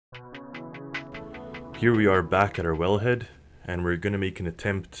here we are back at our wellhead, and we're going to make an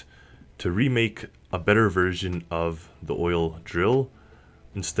attempt to remake a better version of the oil drill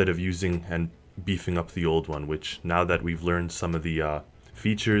instead of using and beefing up the old one, which now that we've learned some of the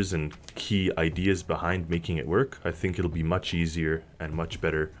features and key ideas behind making it work, I think it'll be much easier and much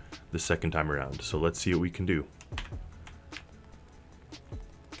better the second time around. So let's see what we can do.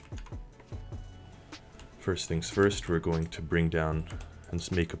 First things first, we're going to bring down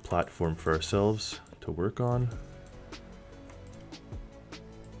and make a platform for ourselves to work on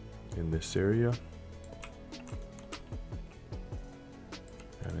in this area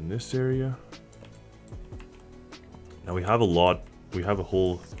and in this area. Now we have a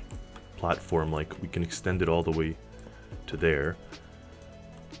whole platform, like we can extend it all the way to there.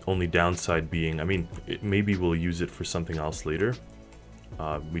 Only downside being, I mean, maybe we'll use it for something else later.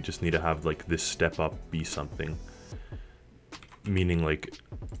 We just need to have like this step up be something, meaning like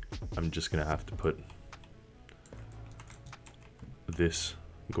I'm just gonna have to put this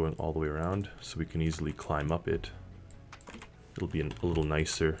going all the way around so we can easily climb up it. It'll be a little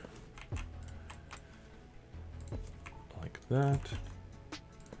nicer like that.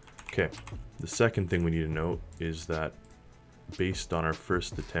 Okay, the second thing we need to note is that based on our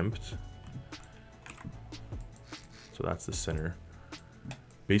first attempt, so that's the center.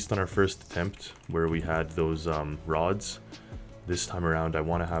 Based on our first attempt where we had those rods, this time around I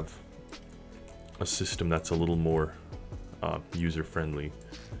want to have a system that's a little more user-friendly.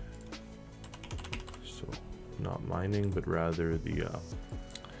 So not mining, but rather the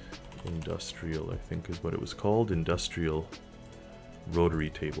industrial, I think is what it was called, industrial rotary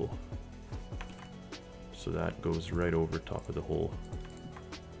table. So that goes right over top of the hole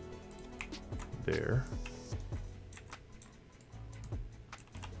there.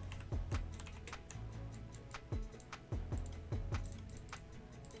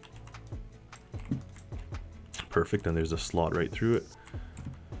 Perfect, and there's a slot right through it.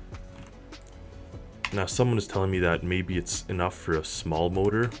 Now someone is telling me that maybe it's enough for a small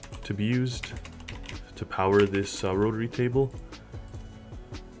motor to be used to power this rotary table.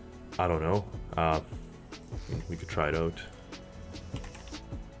 I don't know. We could try it out.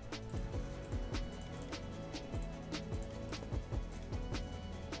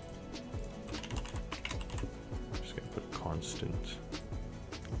 Just gonna put constant.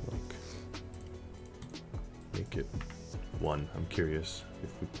 Make it 1. I'm curious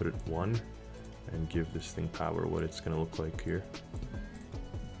if we put it 1 and give this thing power, what it's going to look like here.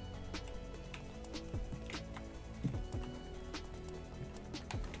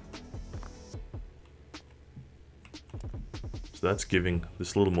 So that's giving,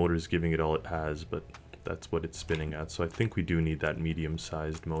 this little motor is giving it all it has, but that's what it's spinning at. So I think we do need that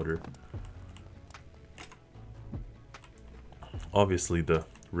medium-sized motor. Obviously the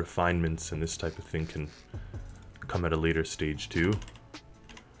refinements and this type of thing can come at a later stage too,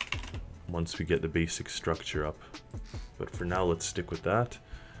 once we get the basic structure up. But for now, let's stick with that.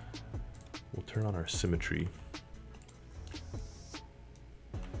 We'll turn on our symmetry.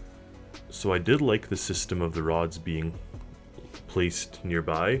 So I did like the system of the rods being placed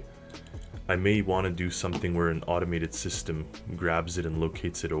nearby. I may want to do something where an automated system grabs it and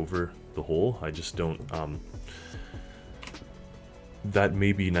locates it over the hole. I just don't that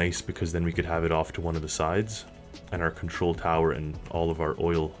may be nice because then we could have it off to one of the sides, and our control tower and all of our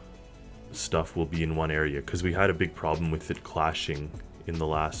oil stuff will be in one area, because we had a big problem with it clashing in the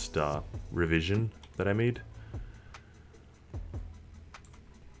last revision that I made.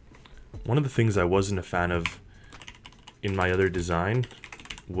 One of the things I wasn't a fan of in my other design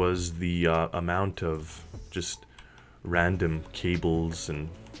was the amount of just random cables and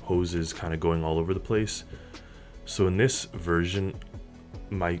hoses kind of going all over the place. So in this version,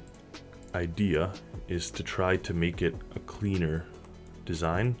 my idea is to try to make it a cleaner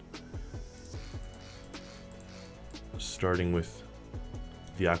design, starting with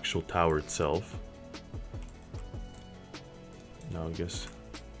the actual tower itself. Now I guess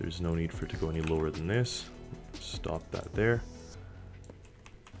there's no need for it to go any lower than this. Stop that there.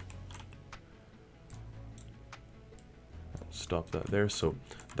 Stop that there. So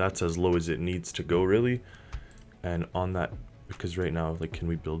that's as low as it needs to go, really. And on that, because right now, like, can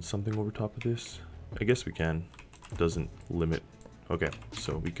we build something over top of this? I guess we can. It doesn't limit. Okay,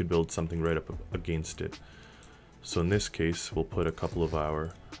 so we could build something right up against it. So in this case, we'll put a couple of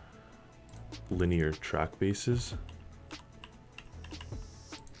our linear track bases,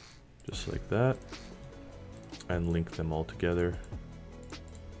 just like that, and link them all together.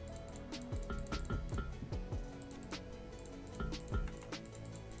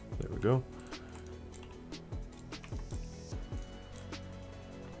 There we go.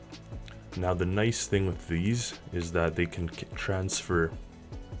 Now the nice thing with these is that they can transfer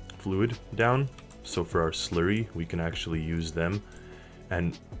fluid down. So for our slurry, we can actually use them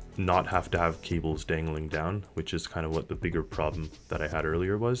and not have to have cables dangling down, which is kind of what the bigger problem that I had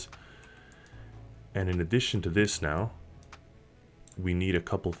earlier was. And in addition to this now, we need a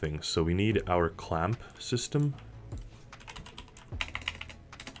couple things. So we need our clamp system,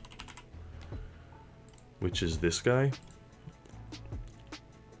 which is this guy.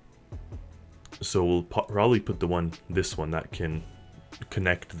 So we'll probably put this one that can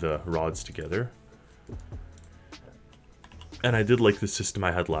connect the rods together. And I did like the system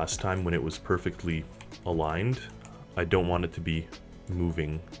I had last time when it was perfectly aligned. I don't want it to be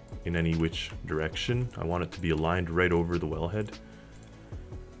moving in any which direction. I want it to be aligned right over the wellhead.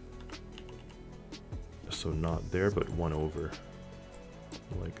 So not there, but one over,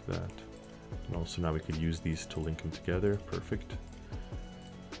 like that. And also now we could use these to link them together. Perfect.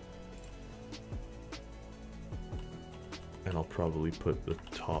 And I'll probably put the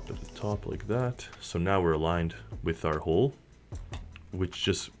top at the top like that. So now we're aligned with our hole, which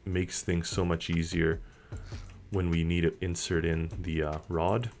just makes things so much easier when we need to insert in the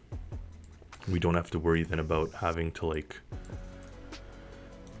rod. We don't have to worry then about having to like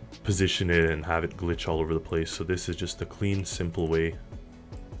position it and have it glitch all over the place. So this is just a clean, simple way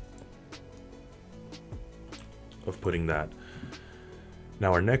of putting that.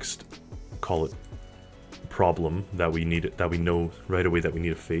 Now our next, call it problem that we know right away that we need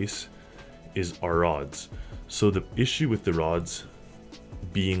to face is our rods. So the issue with the rods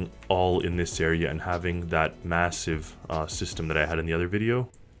being all in this area and having that massive system that I had in the other video,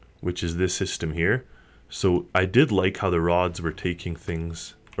 which is this system here. So I did like how the rods were taking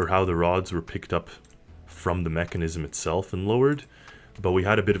things, or how the rods were picked up from the mechanism itself and lowered, but we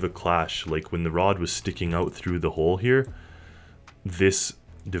had a bit of a clash. Like when the rod was sticking out through the hole here, this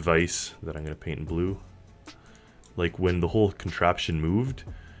device that I'm going to paint in blue, like when the whole contraption moved,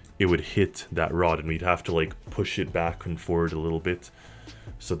 it would hit that rod and we'd have to like push it back and forward a little bit.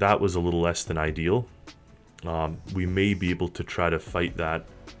 So that was a little less than ideal. We may be able to try to fight that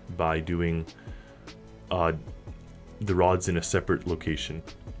by doing the rods in a separate location.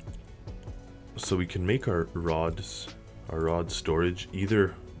 So we can make our rod storage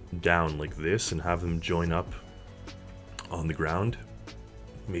either down like this and have them join up on the ground,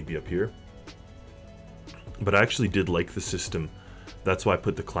 maybe up here. But I actually did like the system. That's why I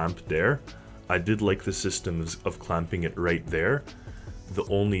put the clamp there. I did like the system of clamping it right there. The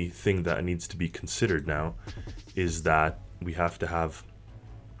only thing that needs to be considered now is that we have to have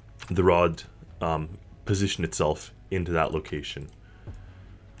the rod position itself into that location.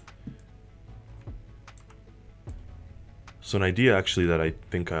 So an idea actually that I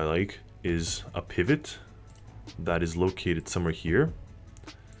think I like is a pivot that is located somewhere here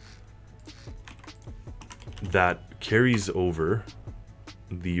that carries over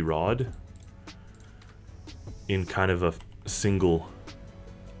the rod in kind of a single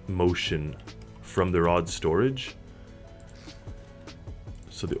motion from the rod storage.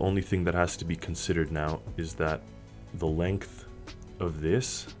 So the only thing that has to be considered now is that the length of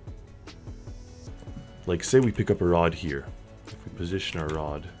this, like say we pick up a rod here, if we position our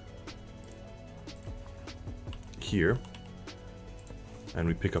rod here and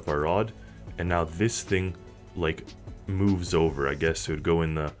we pick up our rod, and now this thing like moves over, I guess it would go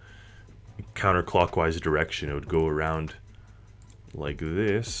in the counterclockwise direction. It would go around like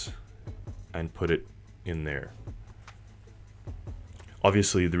this and put it in there.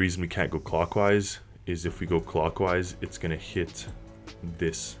 Obviously the reason we can't go clockwise is if we go clockwise it's gonna hit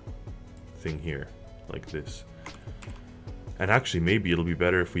this thing here like this. And actually maybe it'll be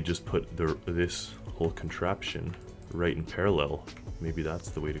better if we just put this whole contraption right in parallel. Maybe that's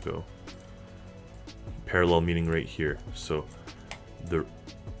the way to go. Parallel meaning right here. So the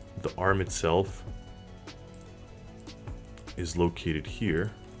arm itself is located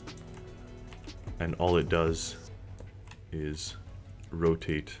here, and all it does is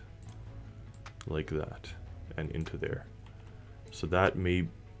rotate like that and into there. So that may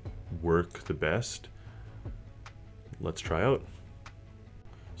work the best. Let's try out.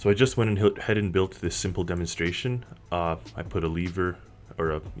 So I just went ahead and built this simple demonstration. I put a lever,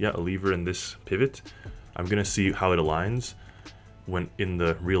 or a lever in this pivot. I'm gonna see how it aligns when in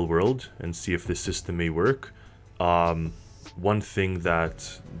the real world and see if this system may work. One thing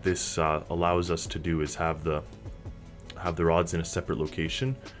that this allows us to do is have the rods in a separate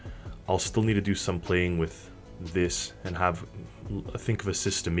location. I'll still need to do some playing with this and think of a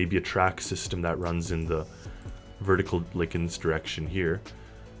system, maybe a track system that runs in the vertical, like in this direction here,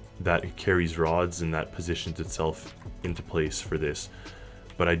 that carries rods and that positions itself into place for this.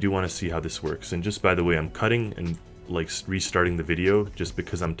 but I do want to see how this works. And just by the way, I'm cutting and like restarting the video just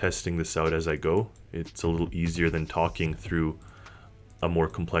because I'm testing this out as I go. It's a little easier than talking through a more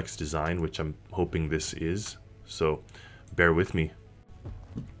complex design, which I'm hoping this is. So bear with me.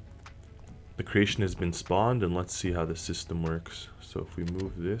 The creation has been spawned, and let's see how the system works. So if we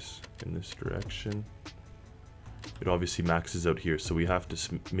move this in this direction, it obviously maxes out here. So we have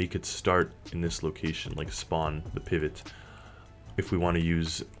to make it start in this location, like spawn the pivot. If we want to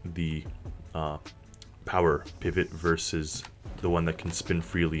use the power pivot versus the one that can spin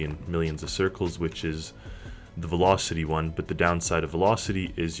freely in millions of circles, which is the velocity one. But the downside of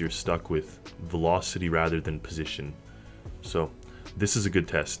velocity is you're stuck with velocity rather than position. So this is a good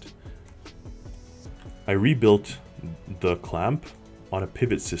test. I rebuilt the clamp on a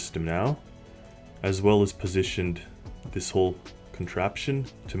pivot system now, as well as positioned this whole contraption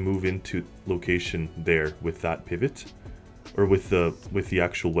to move into location there with that pivot, or with the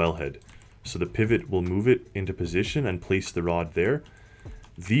actual wellhead. So the pivot will move it into position and place the rod there.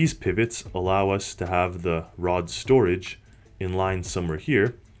 These pivots allow us to have the rod storage in line somewhere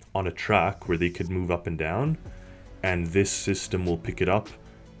here on a track where they could move up and down, and this system will pick up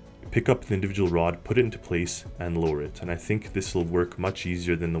the individual rod, put it into place, and lower it. And I think this will work much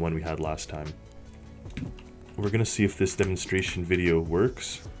easier than the one we had last time. We're gonna see if this demonstration video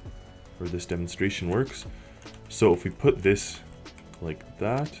works, or this demonstration works. So if we put this like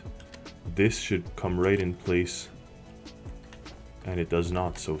that, this should come right in place, and it does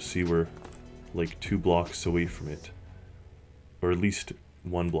not. So see, we're like 2 blocks away from it, or at least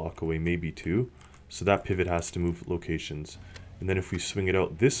 1 block away, maybe 2. So that pivot has to move locations. And then if we swing it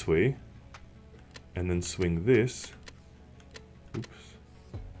out this way, and then swing this, oops,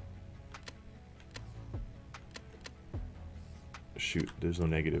 shoot, there's no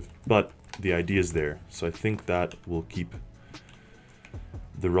negative, but the idea is there. So I think that will keep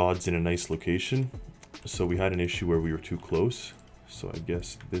the rods in a nice location. So we had an issue where we were too close, so I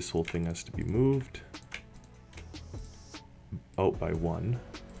guess this whole thing has to be moved out by 1.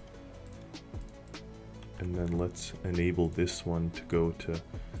 And then let's enable this one to go to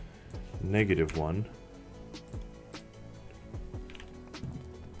 -1.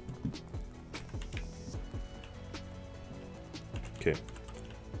 Okay,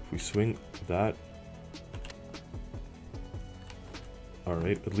 if we swing that, all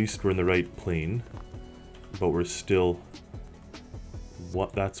right, at least we're in the right plane, but we're still,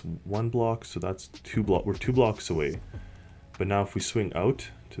 that's 1 block, so that's 2 blocks, we're 2 blocks away. But now if we swing out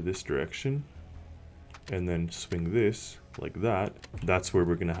to this direction, and then swing this like that, that's where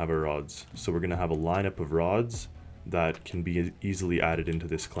we're going to have our rods. So we're going to have a lineup of rods that can be easily added into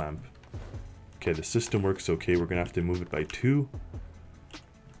this clamp. Okay, the system works okay. We're going to have to move it by 2.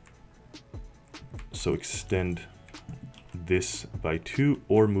 So extend this by 2,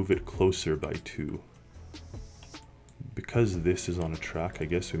 or move it closer by 2. Because this is on a track, I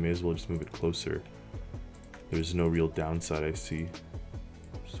guess we may as well just move it closer. There's no real downside I see.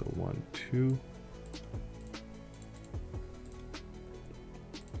 So 1, 2.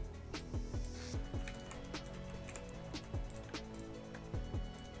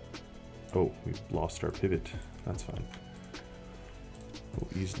 Oh, we've lost our pivot. That's fine.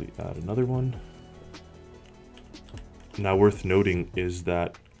 We'll easily add another one. Now, worth noting is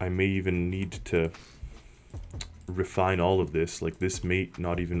that I may even need to refine all of this. Like, this may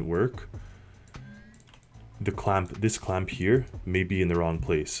not even work. The clamp, this clamp here, may be in the wrong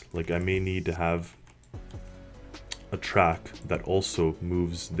place. Like, I may need to have a track that also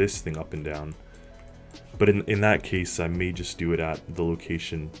moves this thing up and down. But in that case, I may just do it at the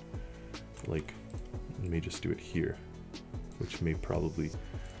location. Like, I may just do it here, which may probably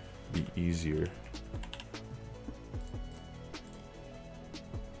be easier.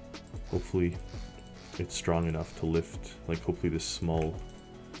 Hopefully it's strong enough to lift, like hopefully this small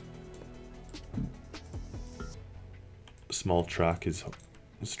track is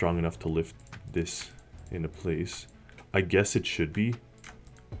strong enough to lift this into place. I guess it should be,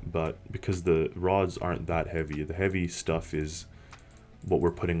 but because the rods aren't that heavy, the heavy stuff is what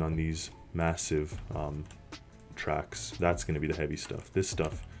we're putting on these massive tracks. That's going to be the heavy stuff. This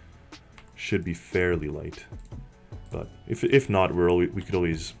stuff should be fairly light, but if not, we could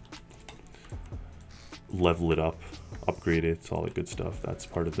always level it up, upgrade it, all that good stuff. That's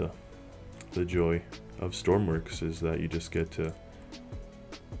part of the joy of Stormworks, is that you just get to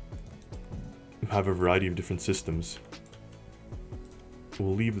have a variety of different systems.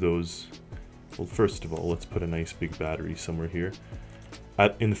 We'll leave those. Well, first of all, let's put a nice big battery somewhere here.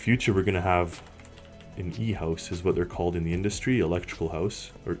 In the future, we're going to have an E-house, is what they're called in the industry, electrical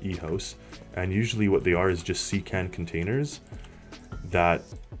house, or E-house. And usually what they are is just C-can containers that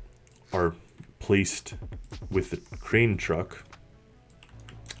are placed with the crane truck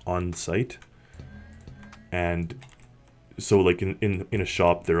on site. And so like in a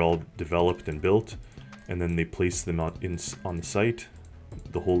shop, they're all developed and built, and then they place them on the site,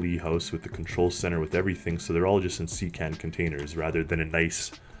 the whole e-house with the control center with everything, so they're all just in CCAN containers rather than in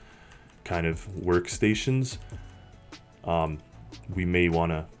nice kind of workstations. We may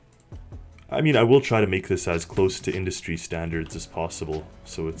want to, I mean, I will try to make this as close to industry standards as possible,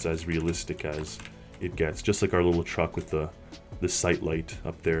 so it's as realistic as it gets, just like our little truck with the sight light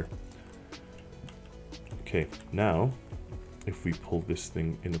up there. Okay, now if we pull this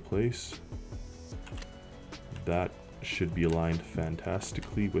thing into place, that should be aligned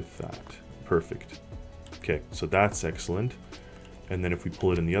fantastically with that. Perfect. Okay, so that's excellent. And then if we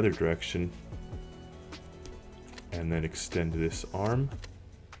pull it in the other direction and then extend this arm.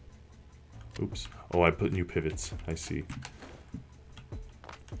 Oops. Oh, I put new pivots. I see.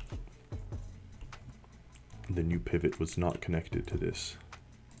 The new pivot was not connected to this.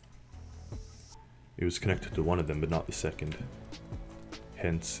 It was connected to one of them, but not the second.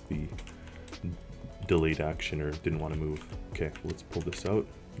 Hence the delayed action, or didn't want to move. Okay, let's pull this out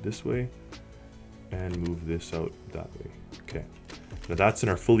this way and move this out that way. Okay, now that's in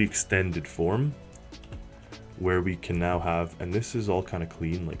our fully extended form, where we can now have, and this is all kind of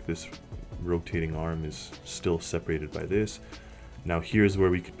clean, like this rotating arm is still separated by this. Now here's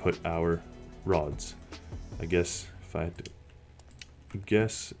where we could put our rods. I guess if I had to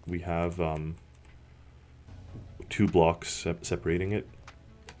guess, we have 2 blocks separating it,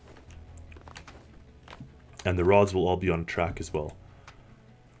 and the rods will all be on track as well.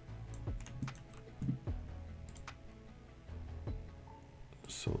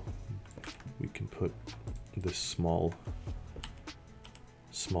 So we can put the small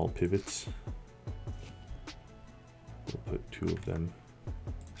pivots. We'll put 2 of them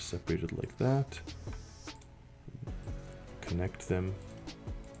separated like that. Connect them.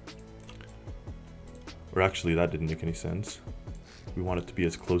 Or actually, that didn't make any sense. We want it to be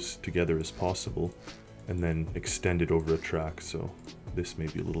as close together as possible, and then extend it over a track, so this may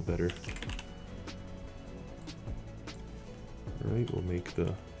be a little better. Alright, we'll make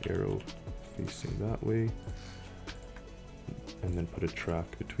the arrow facing that way, and then put a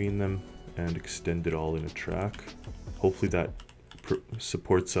track between them, and extend it all in a track. Hopefully that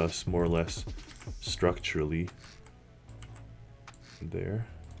supports us more or less structurally there.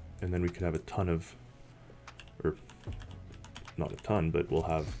 And then we could have a ton of, or not a ton, but we'll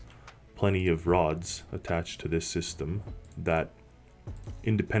have plenty of rods attached to this system that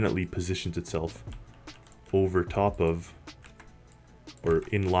independently positions itself over top of, or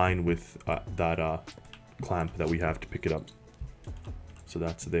in line with that clamp that we have to pick it up. So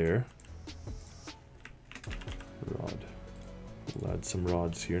that's there. Rod. We'll add some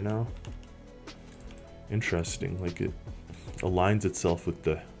rods here now. Interesting, like it aligns itself with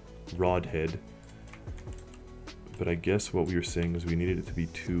the rod head. But I guess what we were saying is we needed it to be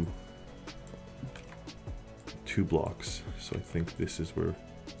two blocks. So I think this is where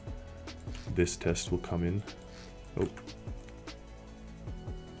this test will come in. Oh.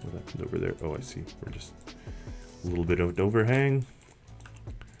 What happened over there? Oh, I see. We're just a little bit of an overhang.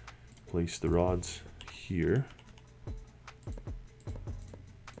 Place the rods here.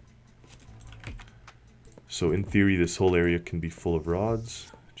 So in theory, this whole area can be full of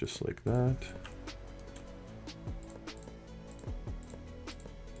rods, just like that.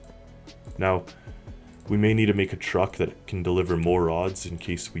 Now, we may need to make a truck that can deliver more rods in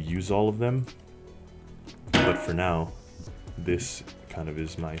case we use all of them. But for now, this kind of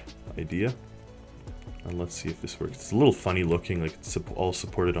is my idea. And let's see if this works. It's a little funny looking, like it's all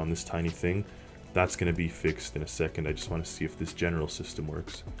supported on this tiny thing. That's going to be fixed in a second. I just want to see if this general system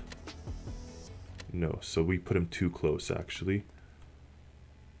works. No, so we put them too close, actually.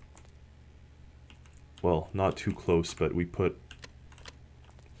 Well, not too close, but we put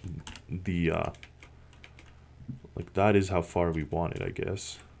the, like that is how far we want it, I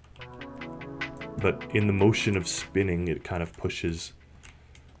guess. But in the motion of spinning, it kind of pushes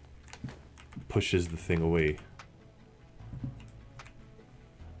the thing away.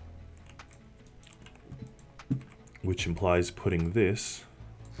 Which implies putting this,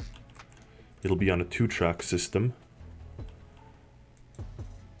 it'll be on a 2-track system.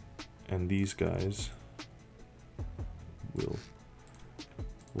 And these guys will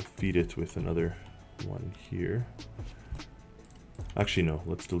feed it with another one here. Actually, no,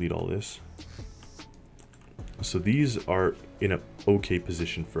 let's delete all this. So these are in an okay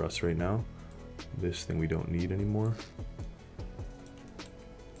position for us right now. This thing we don't need anymore.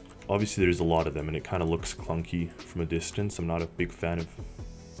 obviously there's a lot of them and it kind of looks clunky from a distance. I'm not a big fan of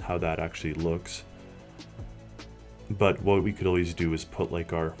how that actually looks. But what we could always do is put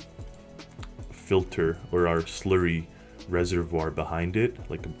like our filter or our slurry reservoir behind it,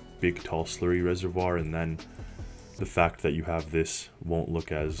 like a big tall slurry reservoir, and then the fact that you have this won't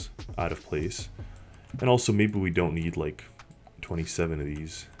look as out of place. And also maybe we don't need like 27 of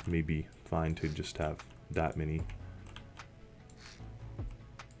these, maybe fine to just have that many.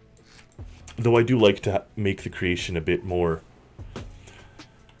 Though I do like to make the creation a bit more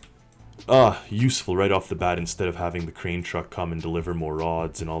useful right off the bat, instead of having the crane truck come and deliver more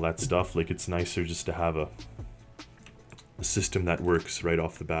rods and all that stuff. Like, it's nicer just to have a system that works right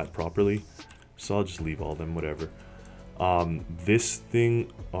off the bat properly. So I'll just leave all of them, whatever. This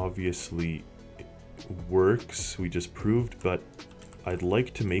thing obviously works, we just proved, but I'd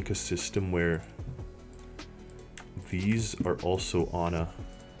like to make a system where these are also on a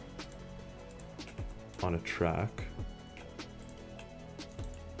track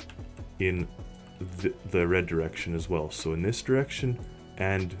in the red direction as well. So in this direction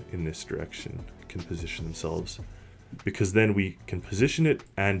and in this direction can position themselves, because then we can position it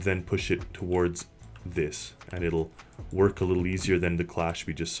and then push it towards this, and it'll work a little easier than the clash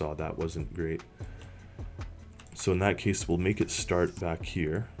we just saw. That wasn't great. So in that case, we'll make it start back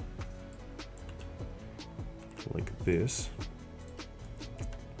here like this,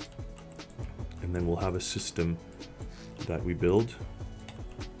 and then we'll have a system that we build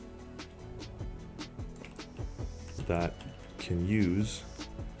that can use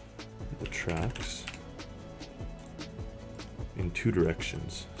the tracks in two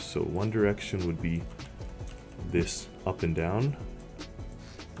directions. So one direction would be this up and down,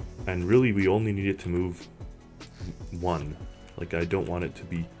 and really we only need it to move one. Like, I don't want it to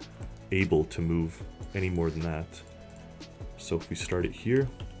be able to move any more than that. So if we start it here,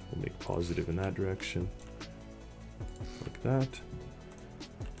 we'll make positive in that direction like that,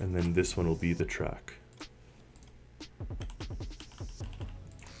 and then this one will be the track.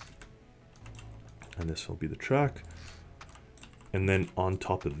 And this will be the track. And then on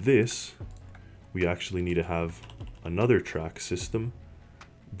top of this, we actually need to have another track system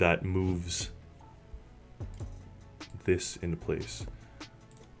that moves this into place.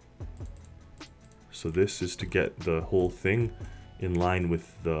 So this is to get the whole thing in line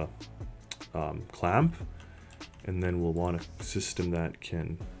with the clamp. And then we'll want a system that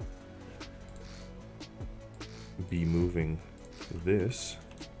can be moving this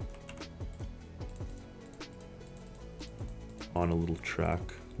on a little track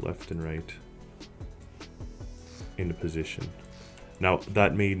left and right into position. Now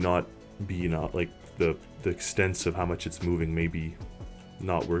that may not be like the extent of how much it's moving may be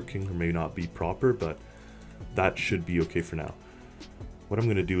not working or may not be proper, but that should be okay for now. What I'm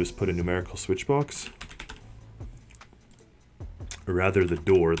going to do is put a numerical switch box, or rather the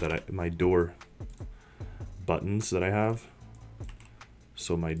door that my door buttons that I have.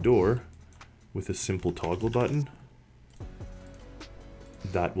 So my door with a simple toggle button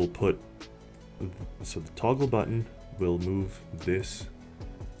that will put, so the toggle button will move this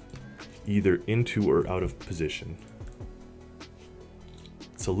either into or out of position.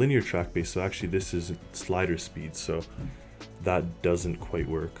 It's a linear track base, so actually this is slider speed, so that doesn't quite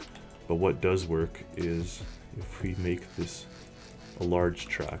work. But what does work is if we make this a large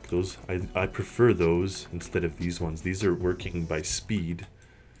track, those I prefer those instead of these ones. These are working by speed,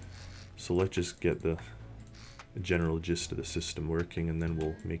 so let's just get the general gist of the system working, and then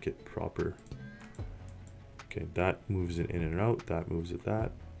we'll make it proper. Okay, that moves it in and out, that moves it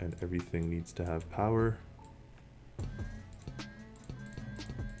that, and everything needs to have power.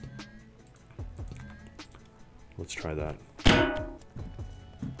 Let's try that.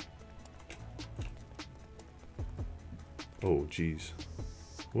 Oh geez,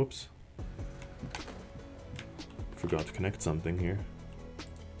 whoops, forgot to connect something here.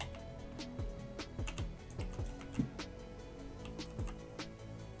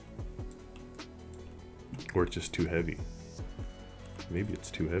 Or it's just too heavy. Maybe it's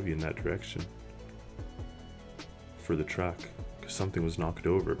too heavy in that direction for the track, because something was knocked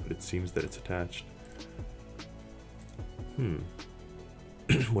over, but it seems that it's attached.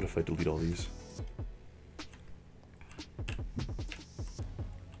 What if I delete all these?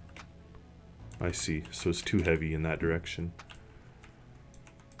 I see, so it's too heavy in that direction.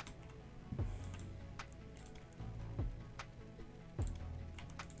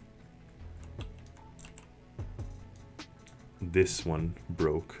 This one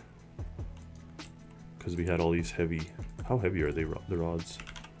broke because we had all these heavy. How heavy are they, the rods?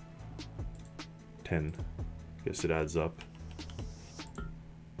 10. Guess it adds up.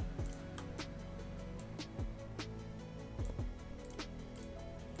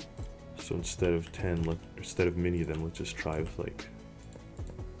 So instead of 10, instead of many of them, let's just try with like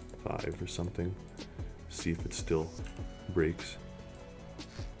 5 or something. See if it still breaks.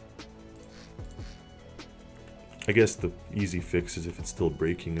 I guess the easy fix is if it's still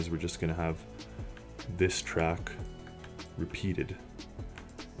breaking is we're just going to have this track repeated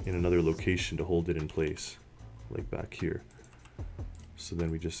in another location to hold it in place, like back here. So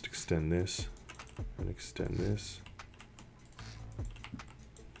then we just extend this and extend this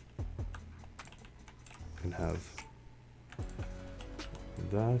and have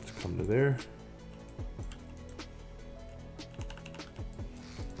that come to there.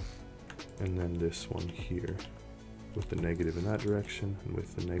 And then this one here with the negative in that direction and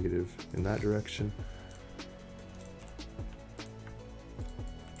with the negative in that direction.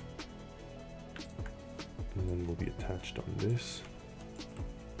 And then will be attached on this.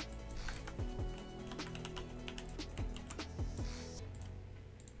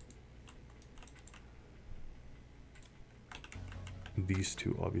 These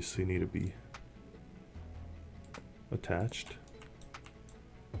two obviously need to be attached.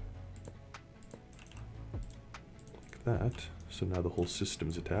 Like that. So now the whole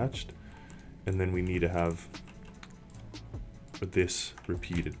system's attached. And then we need to have this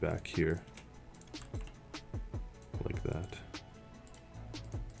repeated back here. Like that.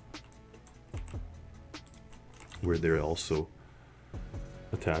 Where they're also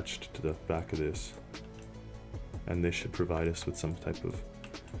attached to the back of this. And this should provide us with some type of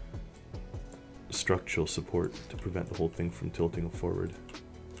structural support to prevent the whole thing from tilting forward.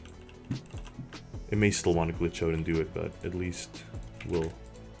 It may still want to glitch out and do it, but at least we'll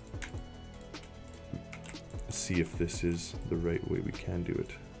see if this is the right way we can do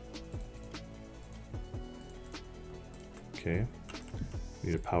it. Okay,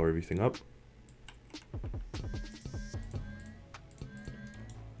 need to power everything up.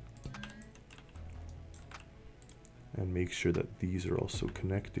 And make sure that these are also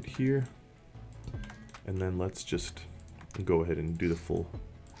connected here. And then let's just go ahead and do the full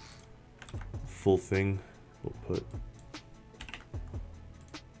thing. We'll put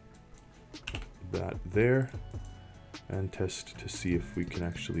that there and test to see if we can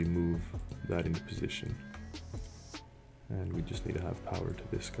actually move that into position. And we just need to have power to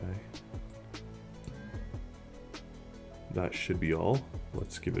this guy. That should be all.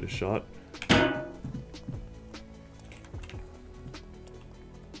 Let's give it a shot.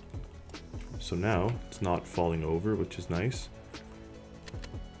 So now it's not falling over, which is nice.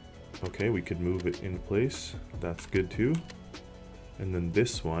 Okay, we could move it in place. That's good too. And then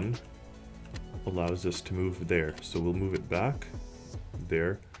this one allows us to move there. So we'll move it back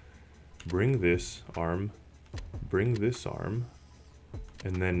there, bring this arm, bring this arm,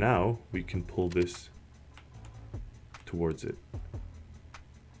 and then now we can pull this towards it.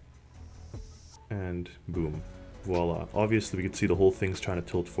 And boom, voila. Obviously we can see the whole thing's trying to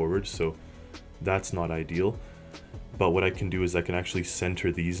tilt forward, so that's not ideal. But what I can do is I can actually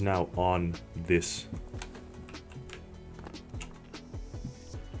center these now on this,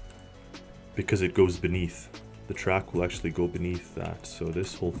 because it goes beneath. The track will actually go beneath that. So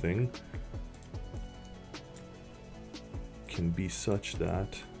this whole thing can be such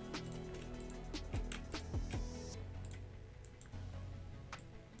that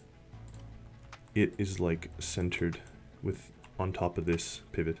it is like centered with on top of this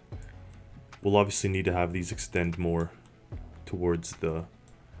pivot. We'll obviously need to have these extend more towards the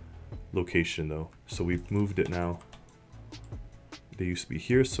location though. So we've moved it now. They used to be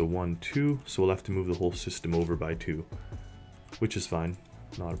here, so 1, 2. So we'll have to move the whole system over by 2, which is fine,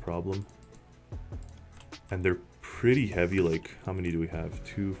 not a problem. And they're pretty heavy, like how many do we have?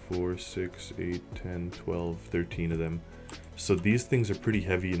 2, 4, 6, 8, 10, 12, 13 of them. So these things are pretty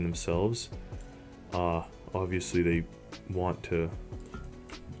heavy in themselves. Obviously they want to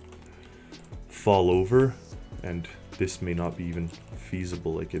fall over, and this may not be even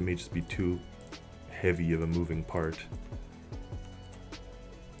feasible. Like it may just be too heavy of a moving part.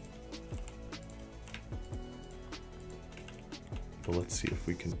 But let's see if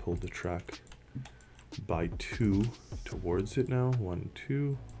we can pull the track by 2 towards it now. 1,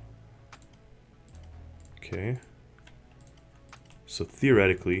 2. Okay. So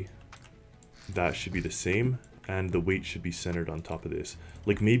theoretically, that should be the same, and the weight should be centered on top of this.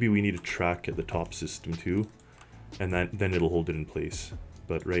 Like maybe we need a track at the top system too, and then it'll hold it in place.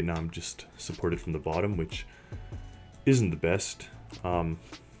 But right now I'm just supported from the bottom, which isn't the best. I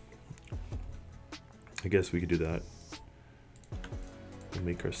guess we could do that. We'll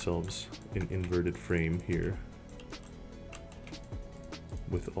make ourselves an inverted frame here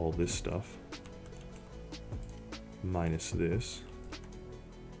with all this stuff minus this.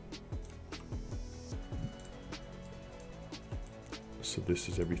 So this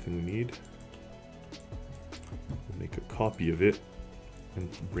is everything we need. We'll make a copy of it and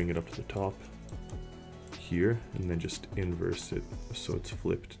bring it up to the top here, and then just inverse it so it's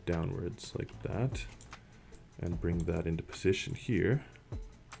flipped downwards like that, and bring that into position here.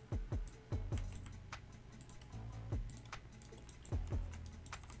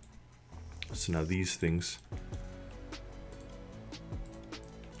 So now these things,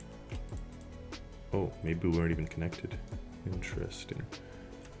 oh, maybe we weren't even connected. Interesting.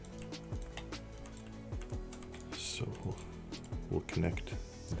 So we'll connect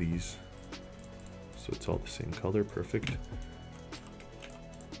these so it's all the same color. Perfect.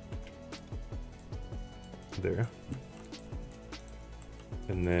 There.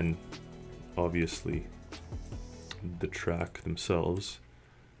 And then obviously the track themselves,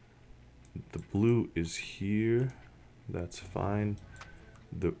 the blue is here, that's fine.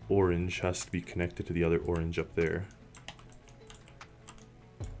 The orange has to be connected to the other orange up there.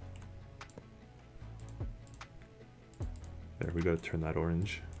 There, we gotta turn that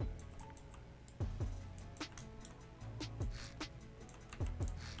orange.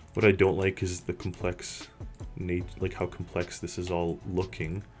 What I don't like is the complex like how complex this is all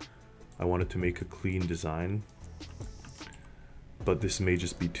looking. I wanted to make a clean design, but this may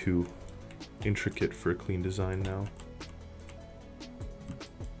just be too intricate for a clean design now.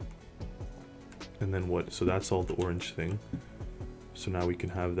 And then what? So that's all the orange thing. So now we can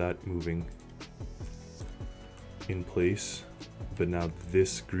have that moving in place, but now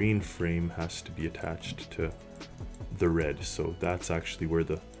this green frame has to be attached to the red. So that's actually where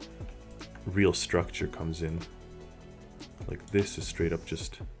the real structure comes in. Like this is straight up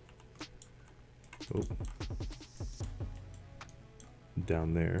just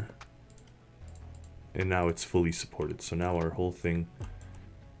down there, and now it's fully supported. So now our whole thing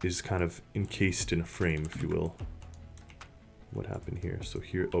is kind of encased in a frame, if you will. What happened here? So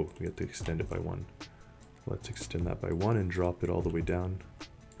here, oh, we have to extend it by 1. Let's extend that by 1 and drop it all the way down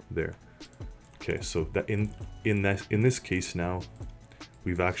there. Okay, so that in this case now,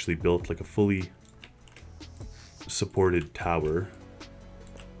 we've actually built like a fully supported tower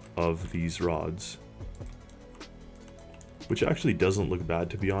of these rods, which actually doesn't look bad,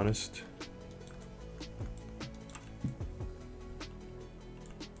 to be honest.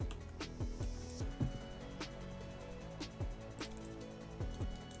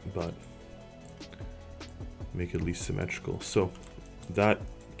 But make it at least symmetrical. So that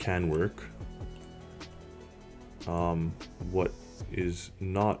can work. What is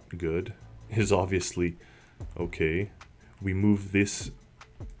not good is obviously, okay, we move this,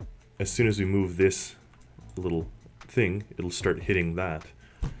 as soon as we move this little thing, it'll start hitting that.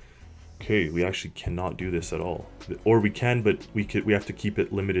 Okay, we actually cannot do this at all. Or we can, but we have to keep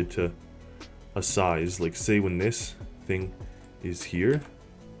it limited to a size. Like say when this thing is here,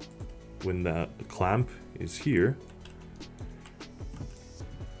 when the clamp is here,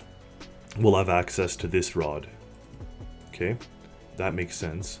 we'll have access to this rod. Okay, that makes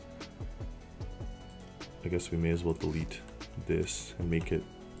sense. I guess we may as well delete this and make it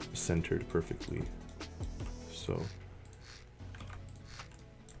centered perfectly. So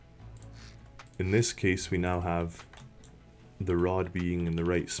in this case, we now have the rod being in the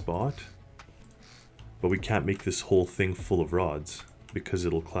right spot, but we can't make this whole thing full of rods because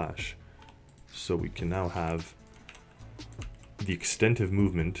it'll clash. So we can now have the extent of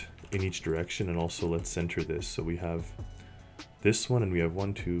movement in each direction, and also let's center this. So we have this one, and we have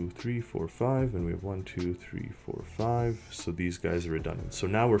 1, 2, 3, 4, 5, and we have 1, 2, 3, 4, 5. So these guys are redundant. So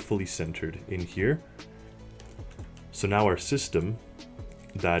now we're fully centered in here. So now our system,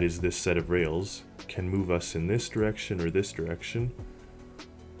 that is this set of rails, can move us in this direction or this direction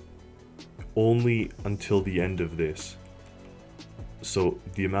only until the end of this. So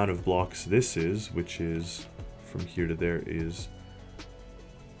the amount of blocks this is, which is from here to there, is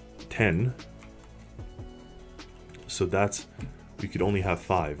 10. So that's, we could only have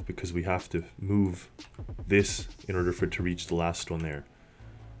 5 because we have to move this in order for it to reach the last one there.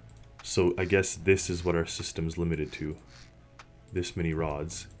 So I guess this is what our system's limited to, this many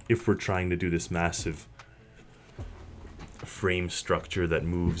rods, if we're trying to do this massive frame structure that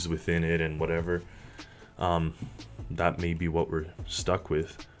moves within it and whatever. That may be what we're stuck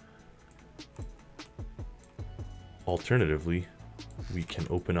with. Alternatively, we can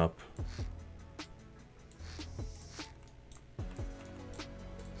open up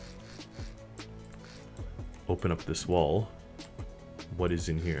this wall. What is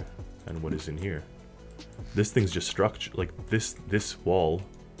in here and what is in here? This thing's just structure, like this wall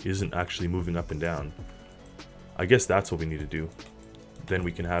isn't actually moving up and down. I guess that's what we need to do. Then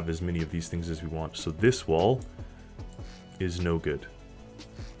we can have as many of these things as we want. So this wall is no good.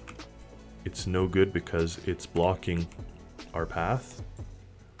 it's no good because it's blocking our path.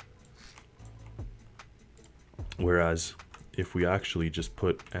 Whereas if we actually just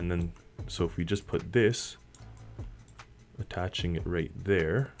put, so if we just put this, attaching it right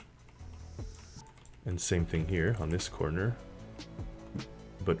there, and same thing here on this corner,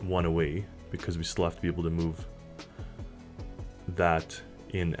 but one away, because we still have to be able to move that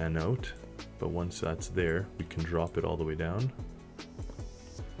in and out. But once that's there, we can drop it all the way down.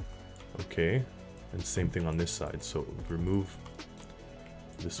 Okay, and same thing on this side. So remove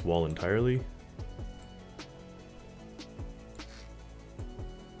this wall entirely.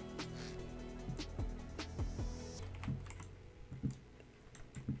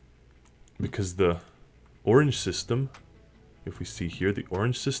 Because the orange system, if we see here, the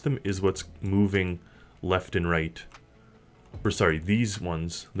orange system is what's moving left and right. Or sorry, these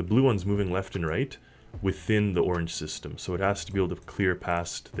ones, the blue one's moving left and right within the orange system. So it has to be able to clear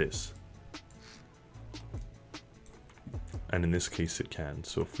past this. And in this case it can.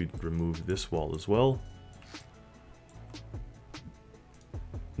 So if we remove this wall as well,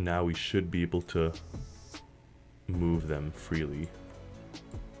 now we should be able to move them freely,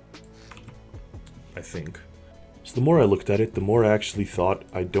 I think. So the more I looked at it, the more I actually thought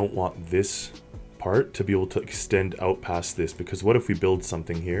I don't want this part to be able to extend out past this, because what if we build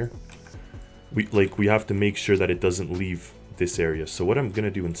something here? We have to make sure that it doesn't leave this area. So what I'm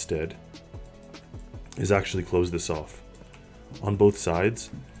gonna do instead is actually close this off on both sides,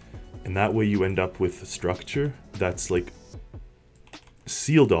 and that way you end up with a structure that's like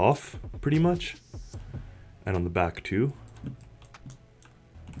sealed off pretty much, and on the back too,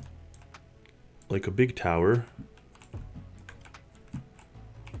 like a big tower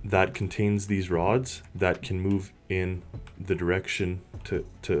that contains these rods that can move in the direction to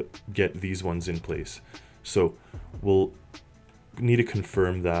get these ones in place. So we'll need to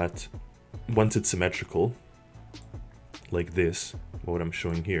confirm that once it's symmetrical, like this, what I'm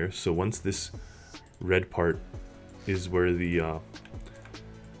showing here. So once this red part is where the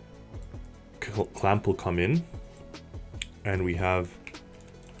clamp will come in, and we have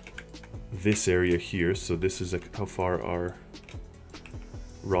this area here, so this is how far our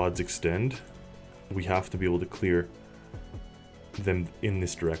rods extend, we have to be able to clear them in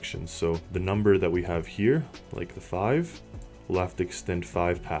this direction. So the number that we have here, like the 5, we'll have to extend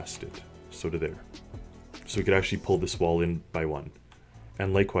 5 past it, so to there. So we could actually pull this wall in by 1.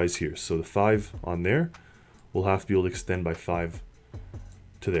 And likewise here, so the 5 on there, we'll have to be able to extend by 5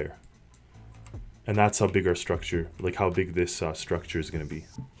 to there. And that's how big our structure, like how big this structure is going to be.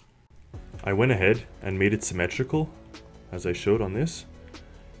 I went ahead and made it symmetrical, as I showed on this,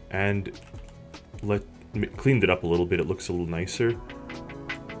 and cleaned it up a little bit. It looks a little nicer.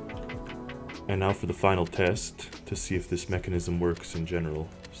 And now for the final test to see if this mechanism works in general.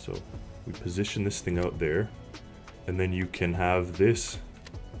 So we position this thing out there, and then you can have this,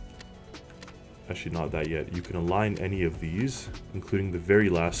 actually not that yet, you can align any of these, including the very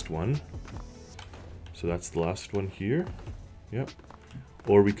last one. So that's the last one here, yep.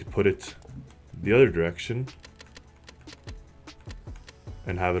 Or we could put it the other direction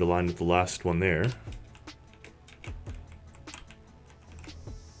and have it aligned with the last one there.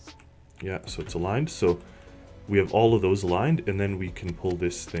 Yeah, so it's aligned. So we have all of those aligned, and then we can pull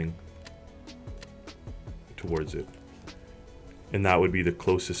this thing towards it. And that would be the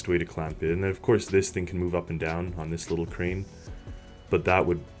closest way to clamp it. And then of course this thing can move up and down on this little crane, but that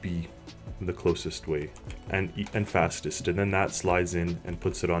would be the closest way and fastest. And then that slides in and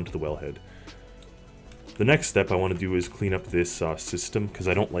puts it onto the wellhead. The next step I want to do is clean up this system, because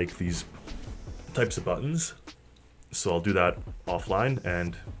I don't like these types of buttons. So I'll do that offline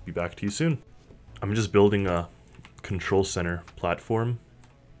and be back to you soon. I'm just building a control center platform,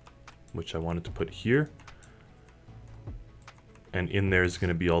 which I wanted to put here. And in there is going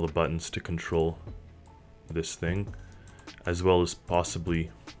to be all the buttons to control this thing, as well as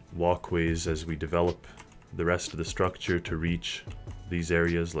possibly walkways as we develop the rest of the structure to reach these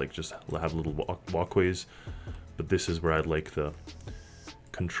areas, like just have little walkways. But this is where I'd like the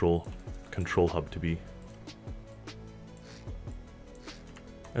control hub to be.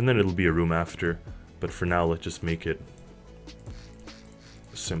 And then it'll be a room after, but for now let's just make it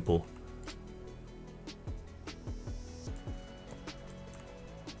simple.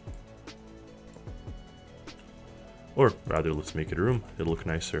 Or rather, let's make it a room. It'll look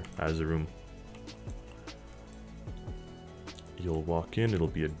nicer as a room. You'll walk in, it'll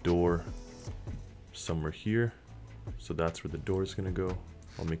be a door somewhere here. So that's where the door is going to go.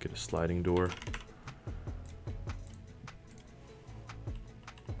 I'll make it a sliding door.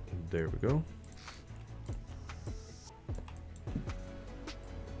 There we go.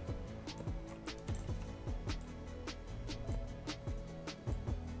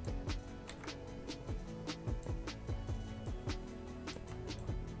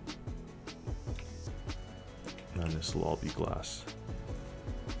 And this will all be glass.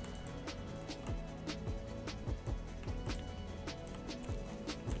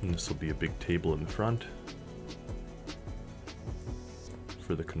 And this will be a big table in the front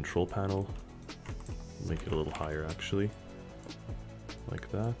for the control panel. Make it a little higher actually, like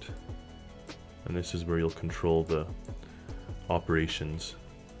that. And this is where you'll control the operations.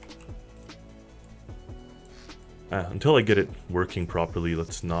 Until I get it working properly,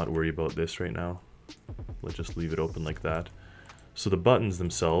 let's not worry about this right now. Let's just leave it open like that. So the buttons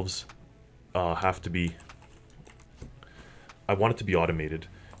themselves have to be, I want it to be automated,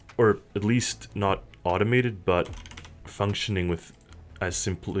 or at least not automated, but functioning with as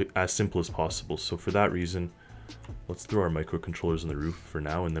simple as possible. So for that reason, let's throw our microcontrollers on the roof for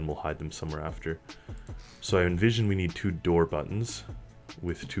now, and then we'll hide them somewhere after. So I envision we need 2 door buttons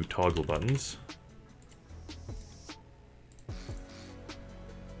with 2 toggle buttons.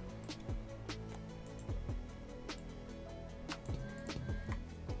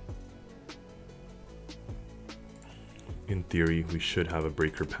 In theory, we should have a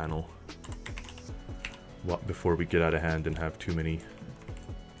breaker panel before we get out of hand and have too many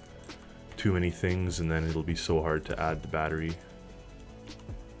things, and then it'll be so hard to add the battery.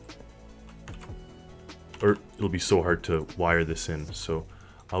 Or it'll be so hard to wire this in. So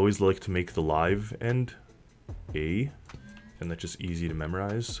I always like to make the live end A, and that's just easy to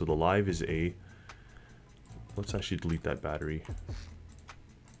memorize. So the live is A. Let's actually delete that battery.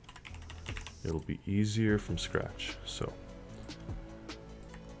 It'll be easier from scratch. So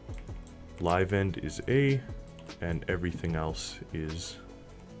live end is A, and everything else is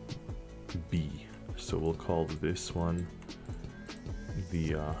B. So we'll call this one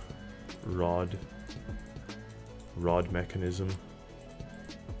the rod mechanism.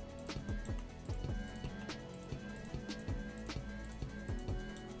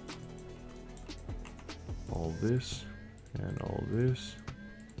 All this and all this.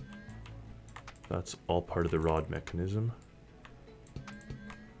 That's all part of the rod mechanism.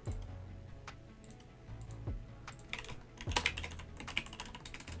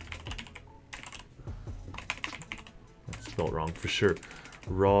 That's spelled wrong for sure.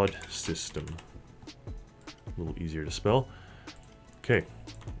 Rod system. A little easier to spell. Okay,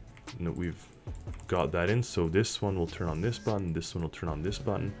 now we've got that in. So this one will turn on this button, this one will turn on this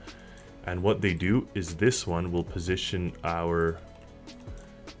button. And what they do is this one will position our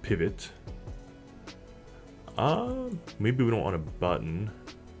pivot. Maybe we don't want a button.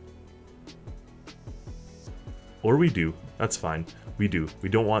 Or we do. That's fine. We do. We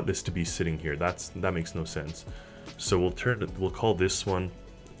don't want this to be sitting here. That makes no sense. So we'll call this one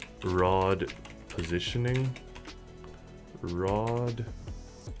rod positioning. Rod.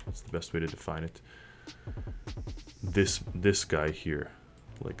 What's the best way to define it? This guy here.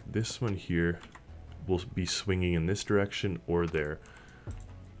 Like this one here will be swinging in this direction or there.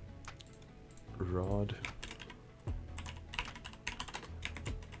 Rod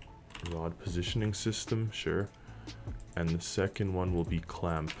positioning system, sure. And the second one will be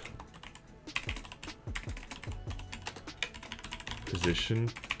clamp positioning,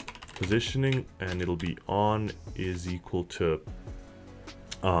 and it'll be on is equal to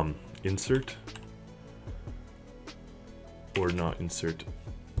insert or not insert,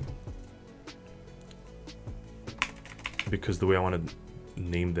 because the way I want to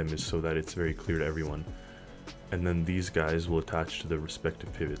name them is so that it's very clear to everyone. And then these guys will attach to the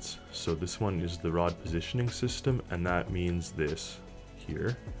respective pivots. So this one is the rod positioning system, and that means this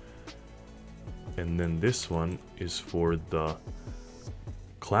here. And then this one is for the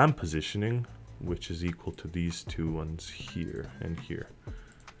clamp positioning, which is equal to these two ones here and here.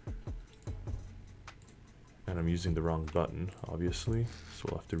 And I'm using the wrong button, obviously, so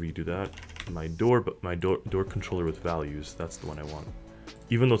we'll have to redo that. My door controller with values, that's the one I want.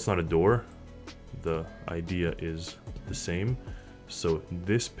 Even though it's not a door, the idea is the same. So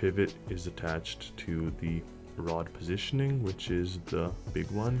this pivot is attached to the rod positioning, which is the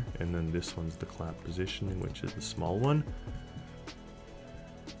big one, and then this one's the clamp positioning, which is the small one.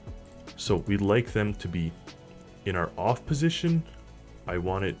 So we'd like them to be in our off position. I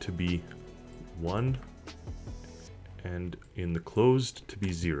want it to be 1, and in the closed to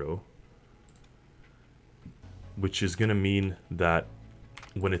be 0, which is going to mean that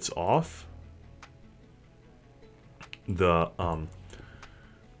when it's off, the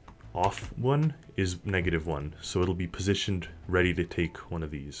off one is -1, so it'll be positioned ready to take one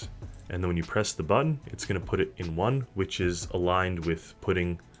of these. And then when you press the button, it's going to put it in 1, which is aligned with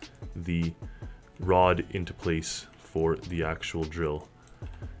putting the rod into place for the actual drill.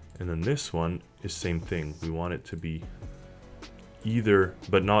 And then this one is same thing. We want it to be either,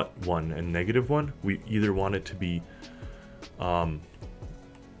 but not 1 and -1. We either want it to be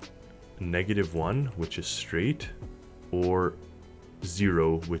 -1, which is straight, or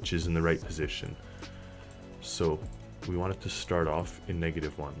 0, which is in the right position. So we want it to start off in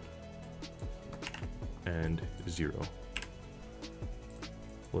 -1 and 0.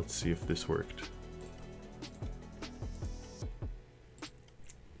 Let's see if this worked.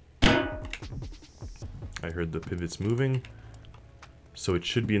 I heard the pivots moving, so it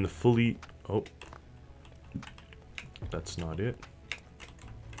should be in the fully... Oh, that's not it.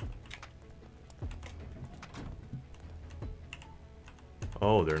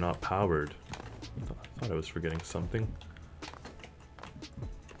 Oh, they're not powered. I thought I was forgetting something.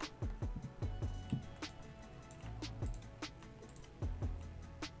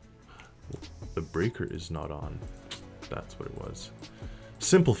 The breaker is not on. That's what it was.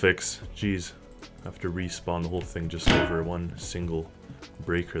 Simple fix. Jeez. I have to respawn the whole thing just over one single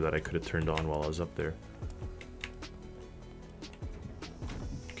breaker that I could have turned on while I was up there.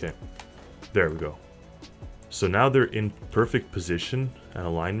 Okay. There we go. So now they're in perfect position and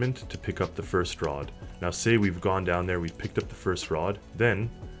alignment to pick up the first rod. Now say we've gone down there, we've picked up the first rod, then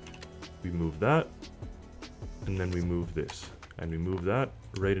we move that, and then we move this. And we move that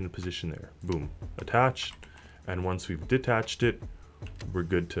right into position there. Boom. Attached. And once we've detached it, we're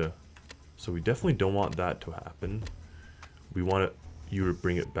good to... So we definitely don't want that to happen. We want you to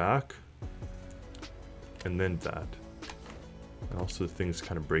bring it back. And then that. And also the thing's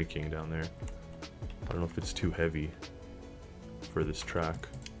kind of breaking down there. I don't know if it's too heavy for this track.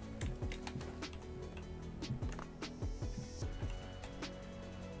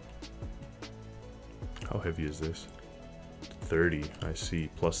 How heavy is this? 30, I see.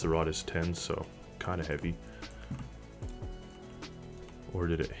 Plus the rod is 10, so kind of heavy. Or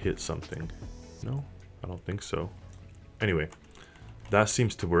did it hit something? No, I don't think so. Anyway, that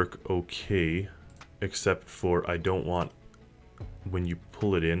seems to work okay, except for I don't want, when you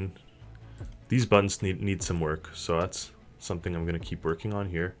pull it in, these buttons need some work, so that's something I'm going to keep working on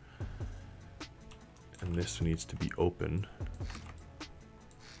here. And this needs to be open.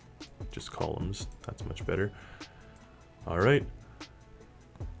 Just columns, that's much better. Alright.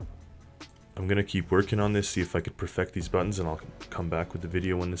 I'm going to keep working on this, see if I could perfect these buttons, and I'll come back with the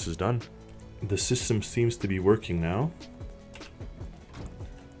video when this is done. The system seems to be working now.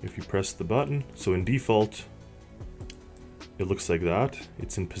 If you press the button, so in default, it looks like that.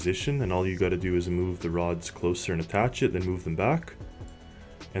 It's in position, and all you got to do is move the rods closer and attach it, then move them back.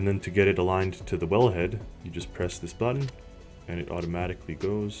 And then to get it aligned to the wellhead, you just press this button, and it automatically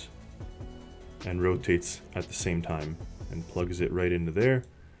goes and rotates at the same time and plugs it right into there.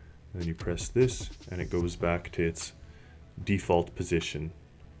 And then you press this and it goes back to its default position.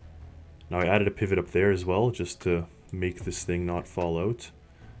 Now I added a pivot up there as well just to make this thing not fall out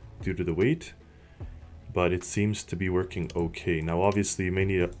due to the weight, but it seems to be working okay. Now obviously you may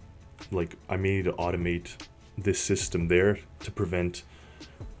need to, I may need to automate this system there to prevent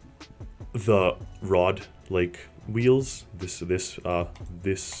the rod wheels,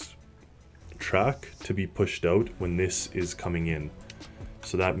 this track to be pushed out when this is coming in.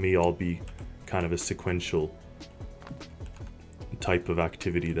 So that may all be kind of a sequential type of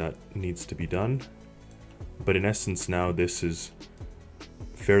activity that needs to be done. But in essence now this is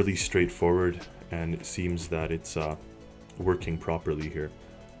fairly straightforward and it seems that it's working properly here.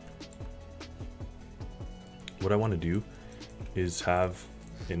 What I want to do is have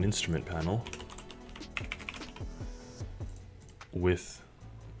an instrument panel with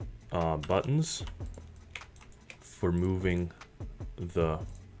buttons for moving the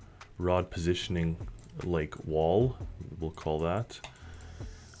rod positioning wall, we'll call that,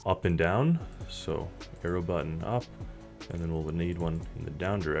 up and down. So arrow button up, and then we'll need one in the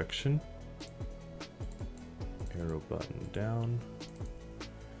down direction. Arrow button down.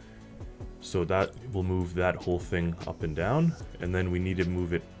 So that will move that whole thing up and down, and then we need to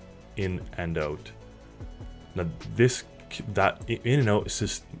move it in and out. Now that in and out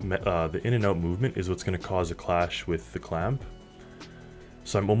the in and out movement is what's going to cause a clash with the clamp.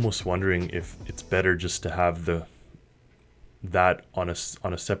 So I'm almost wondering if it's better just to have that on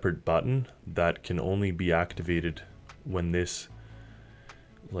a separate button that can only be activated when this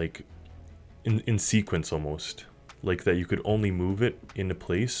in sequence almost. That you could only move it into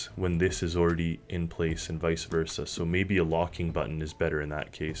place when this is already in place and vice versa. So maybe a locking button is better in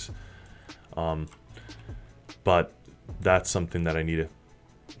that case. But that's something that I need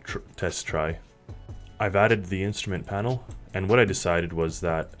to test try. I've added the instrument panel, and what I decided was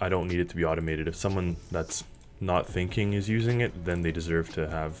that I don't need it to be automated. If someone that's not thinking is using it, then they deserve to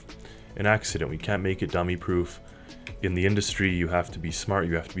have an accident. We can't make it dummy proof. in the industry, you have to be smart,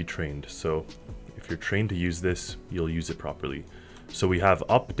 you have to be trained. So if you're trained to use this, you'll use it properly. So we have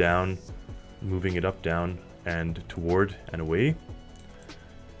up, down, moving it up, down, and toward and away.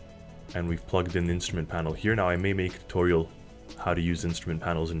 And we've plugged in the instrument panel here. Now I may make a tutorial how to use instrument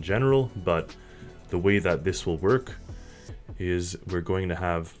panels in general, but the way that this will work is we're going to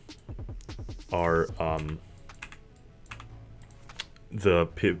have our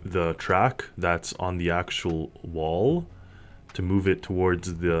the track that's on the actual wall to move it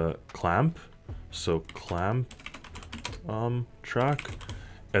towards the clamp. So clamp track,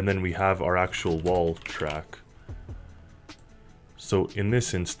 and then we have our actual wall track. So in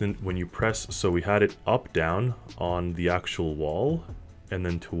this instant, when you press, so we had it up, down on the actual wall, and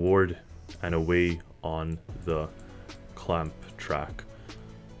then toward and away on the clamp track.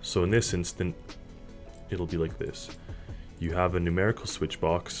 So in this instant, it'll be like this. You have a numerical switch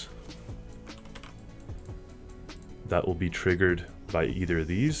box that will be triggered by either of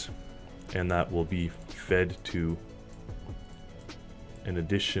these, and that will be fed to an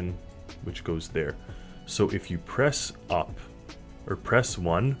addition which goes there. So if you press up, or press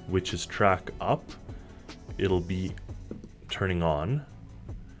 1, which is track up, it'll be turning on,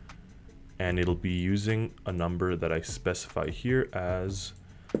 and it'll be using a number that I specify here as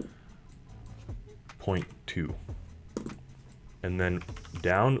 0.2. And then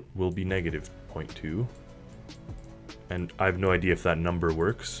down will be negative 0.2. And I have no idea if that number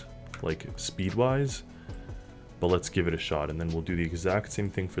works, like speed-wise, but let's give it a shot, and then we'll do the exact same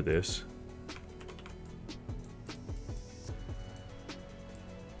thing for this.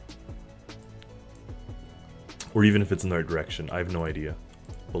 Or even if it's in the right direction, I have no idea.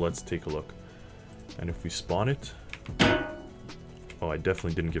 But let's take a look. And if we spawn it... Oh, I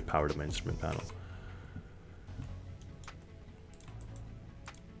definitely didn't give power to my instrument panel.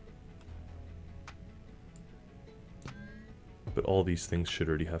 But all these things should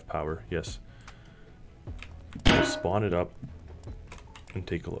already have power, yes. We'll spawn it up and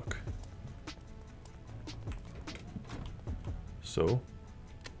take a look. So...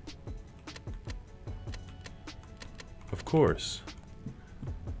 Of course.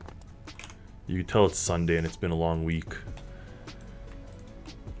 You can tell it's Sunday and it's been a long week.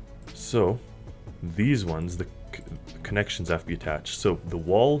 So, these ones, the connections have to be attached. So, the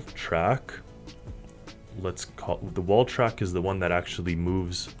wall track, let's call the wall track is the one that actually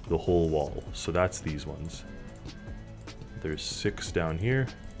moves the whole wall. So that's these ones. There's 6 down here,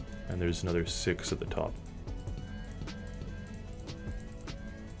 and there's another 6 at the top.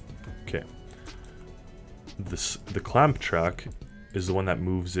 Okay. The clamp track is the one that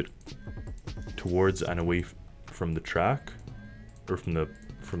moves it towards and away from the track, or from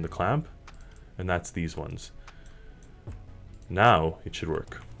the clamp, and that's these ones. Now it should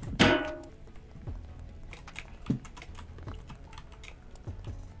work.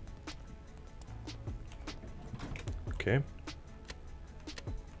 Okay.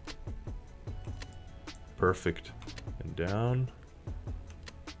 Perfect. And down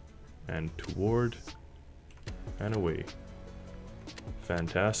and toward and away.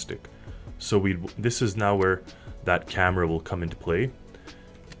 Fantastic. So this is now where that camera will come into play,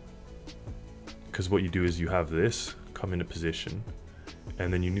 because what you do is you have this come into position,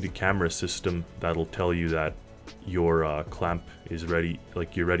 and then you need a camera system that'll tell you that your clamp is ready,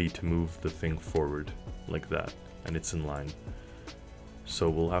 like you're ready to move the thing forward like that, and it's in line. So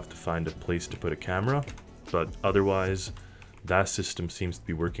we'll have to find a place to put a camera, but otherwise that system seems to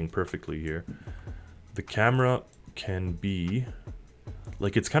be working perfectly here. The camera can be,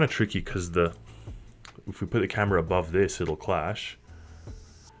 like, it's kind of tricky because if we put the camera above this, it'll clash.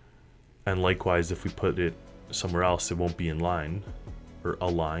 And likewise, if we put it somewhere else, it won't be in line or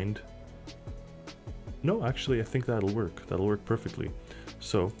aligned. No, actually, I think that'll work. That'll work perfectly.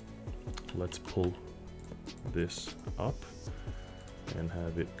 So let's pull this up and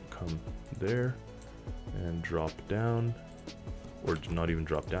have it come there and drop down, or not even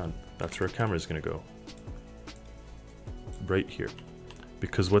drop down. That's where our camera is going to go. Right here.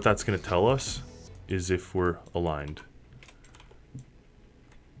 Because what that's going to tell us is if we're aligned.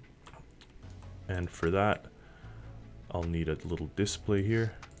 And for that, I'll need a little display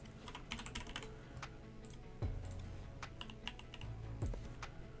here.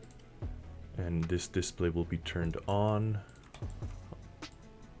 And this display will be turned on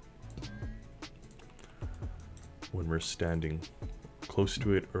when we're standing close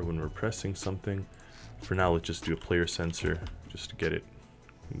to it or when we're pressing something. For now, let's just do a player sensor just to get it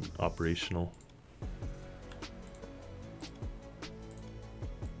operational.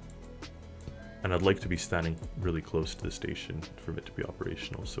 And I'd like to be standing really close to the station for it to be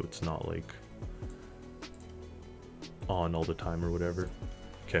operational, so it's not like on all the time or whatever.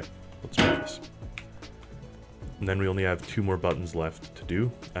 Okay, let's try this. And then we only have 2 more buttons left to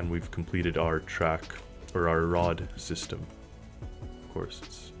do, and we've completed our track, or our rod system. Of course,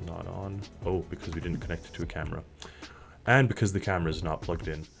 it's not on. Oh, because we didn't connect it to a camera. And because the camera is not plugged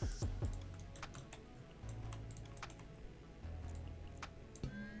in.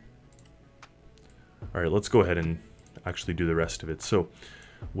 Alright, let's go ahead and actually do the rest of it. So,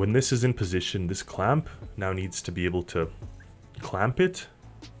 when this is in position, this clamp now needs to be able to clamp it,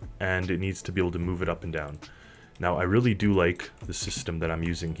 and it needs to be able to move it up and down. Now, I really do like the system that I'm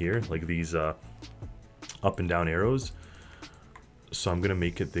using here, like these up and down arrows. So I'm going to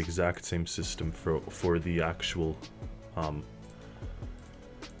make it the exact same system for the actual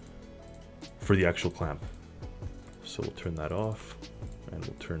clamp. So we'll turn that off, and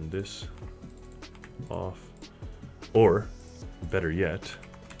we'll turn this off. Or, better yet,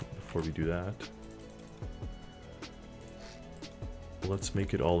 before we do that, let's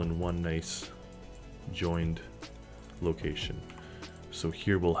make it all in one nice joined location. So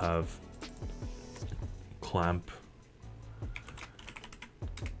here we'll have clamp,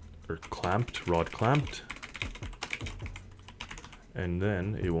 or clamped, rod clamped, and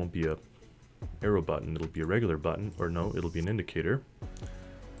then it won't be a arrow button, it'll be a regular button, or no, it'll be an indicator.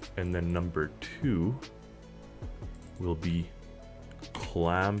 And then number 2 will be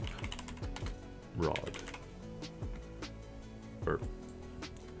clamp rod, or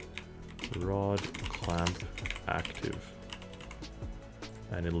rod clamp active,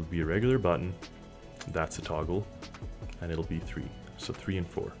 and it'll be a regular button, that's a toggle, and it'll be 3, so 3 and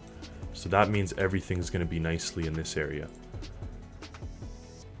 4. So that means everything's going to be nicely in this area,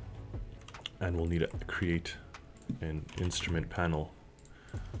 and we'll need to create an instrument panel.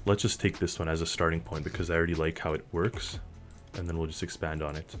 Let's just take this one as a starting point because I already like how it works, and then we'll just expand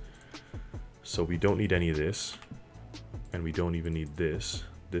on it. So we don't need any of this, and we don't even need this.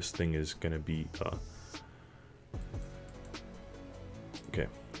 This thing is going to be okay.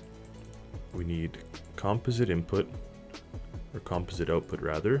 We need composite input, or composite output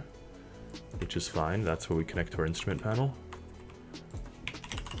rather, which is fine. That's where we connect to our instrument panel.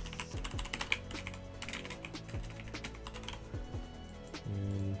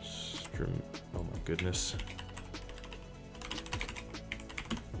 Oh my goodness.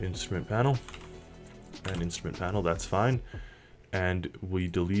 Instrument panel. And instrument panel, that's fine. And we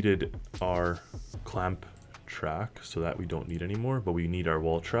deleted our clamp track, so that we don't need anymore, but we need our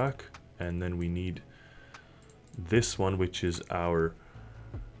wall track. And then we need this one, which is our,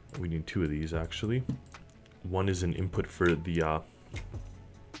 we need 2 of these actually. One is an input for the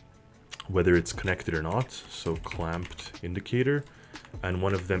whether it's connected or not, so clamped indicator, and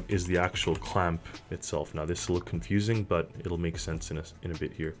one of them is the actual clamp itself. Now this will look confusing, but it'll make sense in a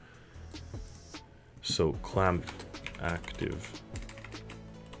bit here. So clamp active,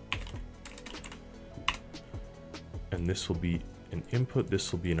 and this will be an input,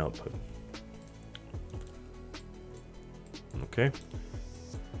 this will be an output. Okay,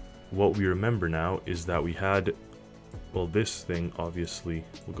 what we remember now is that we had, well, this thing obviously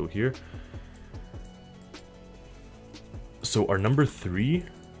will go here. So our number 3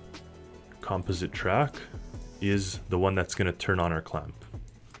 composite track is the one that's going to turn on our clamp,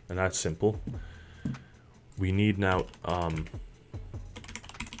 and that's simple. We need now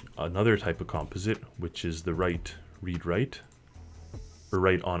another type of composite, which is the right read write, or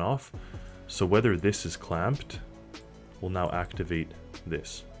write on off. So whether this is clamped will now activate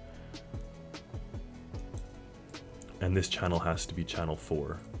this, and this channel has to be channel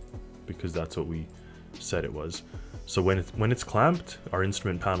 4 because that's what we said it was. So when it's clamped, our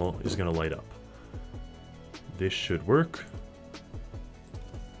instrument panel is going to light up. This should work.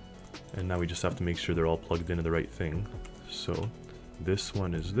 And now we just have to make sure they're all plugged into the right thing. So this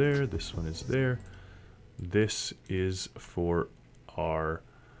one is there, this one is there. This is for our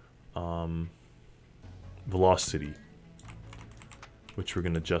velocity, which we're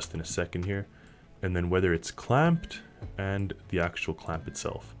going to adjust in a second here. And then whether it's clamped and the actual clamp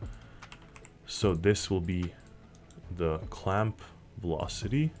itself. So this will be the clamp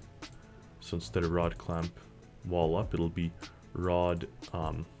velocity. So instead of rod clamp wall up, it'll be rod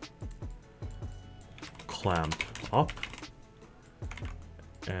clamp up.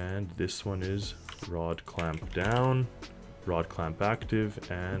 And this one is rod clamp down, rod clamp active,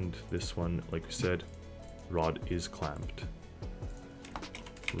 and this one, like we said, rod is clamped.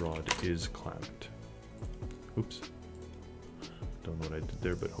 Rod is clamped. Oops. Don't know what I did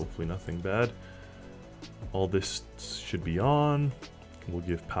there, but hopefully nothing bad. All this should be on. We'll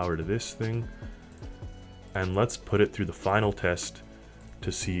give power to this thing. And let's put it through the final test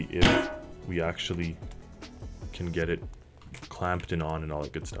to see if we actually can get it clamped and on and all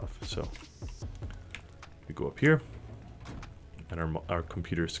that good stuff. So we go up here, and our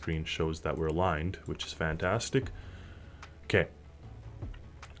computer screen shows that we're aligned, which is fantastic. Okay,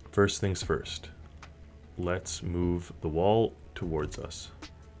 first things first, let's move the wall towards us.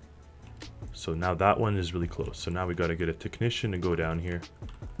 So now that one is really close. So now we got to get a technician to go down here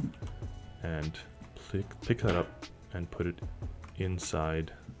and pick that up and put it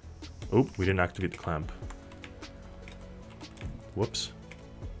inside. Oh, we didn't activate the clamp. Whoops,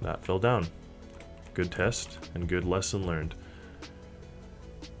 that fell down. Good test and good lesson learned.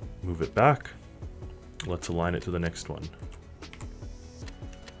 Move it back. Let's align it to the next one.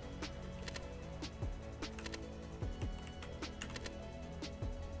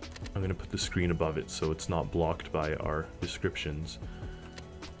 I'm going to put the screen above it so it's not blocked by our descriptions.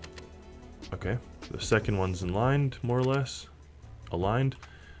 Okay, the second one's aligned, more or less. Aligned.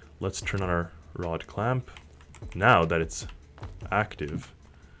 Let's turn on our rod clamp. Now that it's active,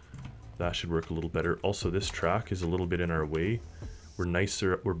 that should work a little better. Also, this track is a little bit in our way. We're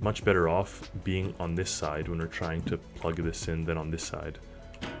much better off being on this side when we're trying to plug this in than on this side.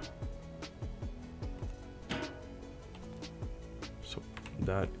 So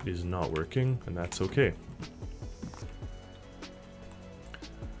that is not working, and that's okay.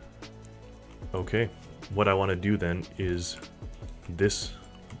 Okay, what I want to do then is this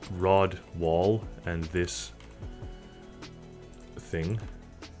rod wall and this thing,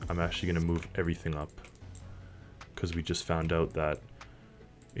 I'm actually going to move everything up because we just found out that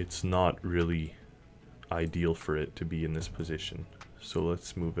it's not really ideal for it to be in this position. So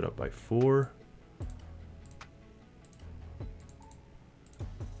let's move it up by 4.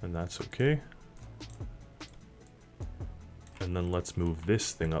 And that's okay. And then let's move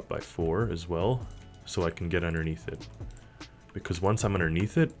this thing up by 4 as well, so I can get underneath it. Because once I'm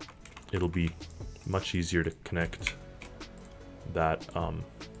underneath it, it'll be much easier to connect that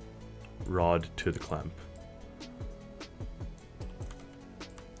rod to the clamp.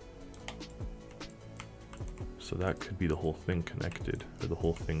 So that could be the whole thing connected, or the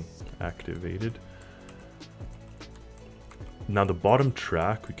whole thing activated. Now the bottom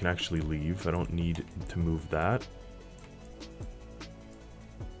track we can actually leave. I don't need to move that.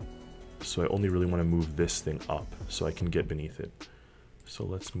 So I only really want to move this thing up so I can get beneath it. So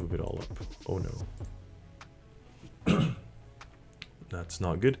let's move it all up. Oh no. That's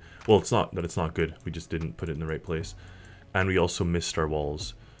not good. Well, it's not that it's not good. We just didn't put it in the right place. And we also missed our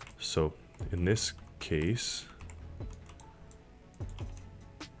walls. So in this case,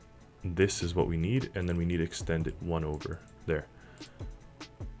 this is what we need, and then we need to extend it 1 over. There.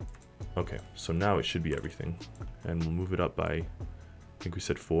 Okay, so now it should be everything. And we'll move it up by, I think we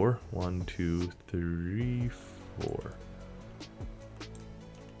said 4. 1, 2, 3, 4.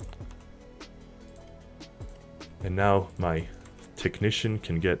 And now my technician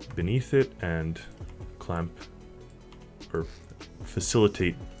can get beneath it and clamp, or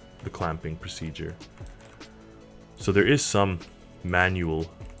facilitate the clamping procedure. So there is some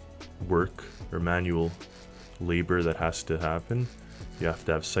manual work or manual labor that has to happen. You have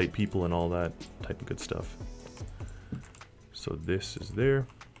to have site people and all that type of good stuff. So this is there,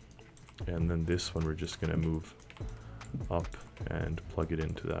 and then this one we're just gonna move up and plug it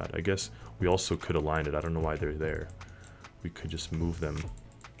into that. I guess we also could align it. I don't know why they're there. We could just move them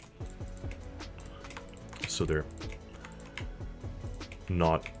so they're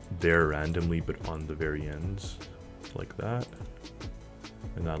not there randomly but on the very ends, like that,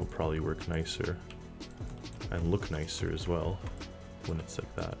 and that'll probably work nicer and look nicer as well when it's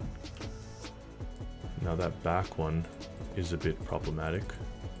like that. Now that back one is a bit problematic.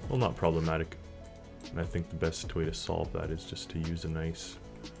 Well, not problematic. And I think the best way to solve that is just to use a nice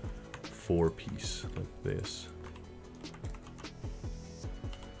 4-piece like this.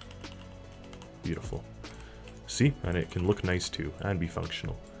 Beautiful. See? And it can look nice too and be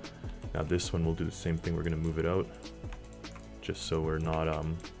functional. Now this one we'll do the same thing. We're going to move it out just so we're not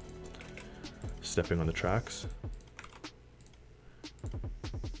stepping on the tracks.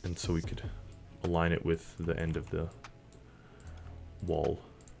 And so we could align it with the end of the wall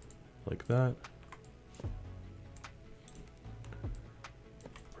like that.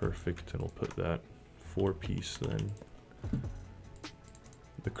 Perfect, and we'll put that 4-piece then.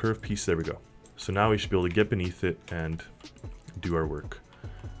 The curved piece, there we go. So now we should be able to get beneath it and do our work.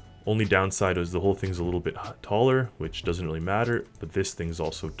 Only downside is the whole thing's a little bit taller, which doesn't really matter, but this thing's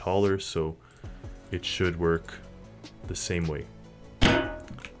also taller, so it should work the same way.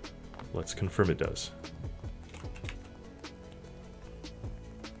 Let's confirm it does.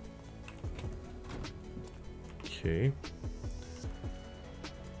 Okay.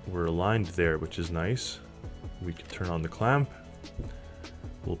 We're aligned there, which is nice. We can turn on the clamp.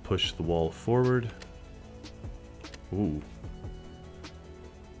 We'll push the wall forward. Ooh.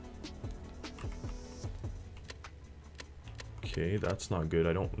 Okay, that's not good.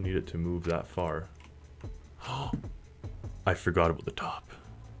 I don't need it to move that far. I forgot about the top.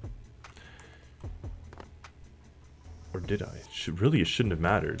 Or did I? Really, it shouldn't have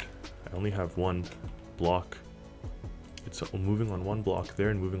mattered. I only have one block. It's moving on one block there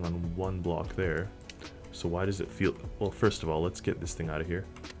and moving on one block there. So why does it feel... Well, first of all, let's get this thing out of here.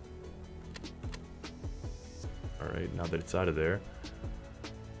 Alright, now that it's out of there,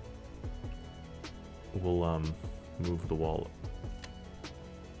 we'll move the wall.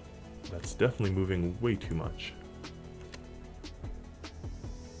 That's definitely moving way too much.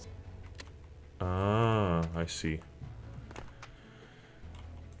 Ah, I see.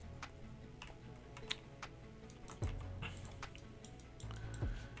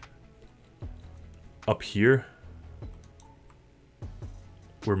 Up here,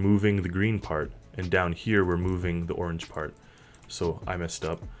 we're moving the green part, and down here we're moving the orange part. So I messed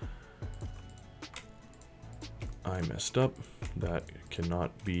up. That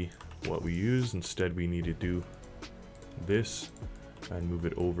cannot be what we use. Instead, we need to do this and move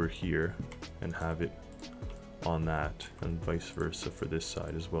it over here and have it on that, and vice versa for this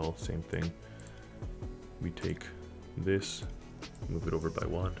side as well. Same thing. We take this, move it over by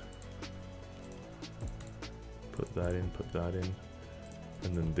one, put that in,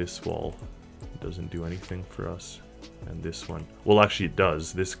 and then this wall doesn't do anything for us, and this one, well, actually it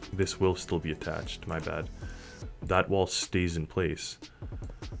does. This will still be attached. My bad. That wall stays in place.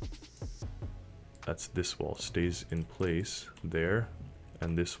 That's this wall stays in place there,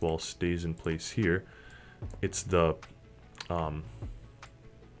 and this wall stays in place here. It's the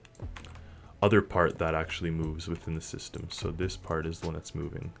other part that actually moves within the system. So this part is the one that's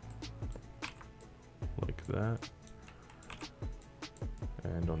moving. Like that.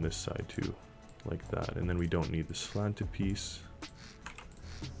 And on this side too. Like that. And then we don't need the slanted piece.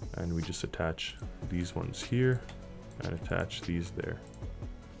 And we just attach these ones here and attach these there.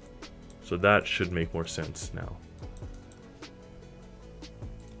 So that should make more sense now.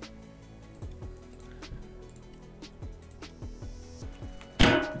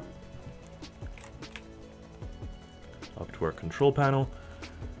 Up to our control panel.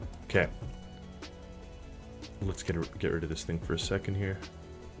 Okay. Let's get rid of this thing for a second here.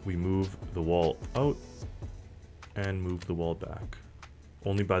 We move the wall out and move the wall back.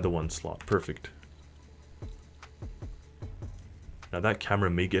 Only by the one slot. Perfect. Now that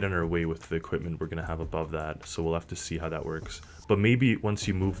camera may get in our way with the equipment we're going to have above that, so we'll have to see how that works. But maybe once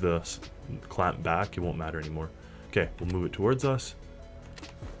you move the clamp back, it won't matter anymore. Okay, we'll move it towards us.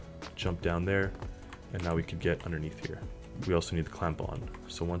 Jump down there, and now we could get underneath here. We also need the clamp on.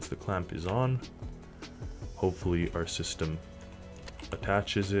 So once the clamp is on, hopefully our system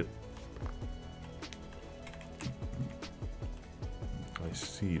attaches it. I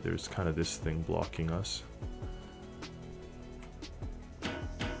see there's kind of this thing blocking us.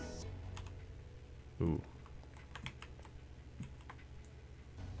 Ooh.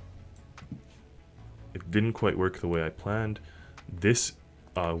 It didn't quite work the way I planned. This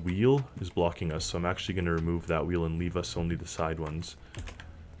wheel is blocking us, so I'm actually going to remove that wheel and leave us only the side ones.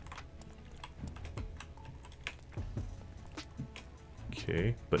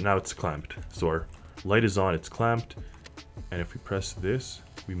 Okay, but now it's clamped. So our light is on, it's clamped, and if we press this,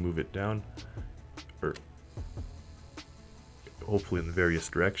 we move it down, or hopefully in the various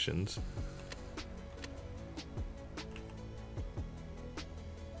directions.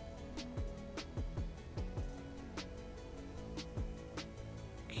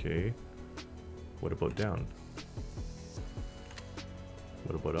 Okay, what about down?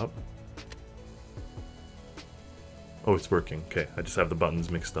 What about up? Oh, it's working. Okay, I just have the buttons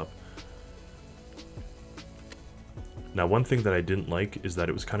mixed up. Now, one thing that I didn't like is that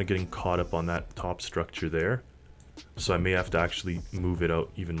it was kind of getting caught up on that top structure there. So I may have to actually move it out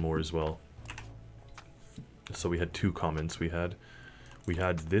even more as well. So we had two comments. We had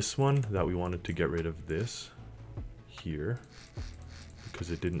this one that we wanted to get rid of this here, because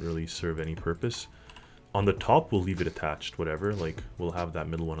it didn't really serve any purpose. On the top, we'll leave it attached, whatever. Like, we'll have that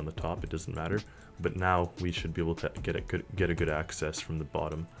middle one on the top. It doesn't matter. But now we should be able to get a good access from the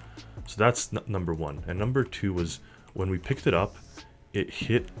bottom. So that's number one. And number two was when we picked it up, it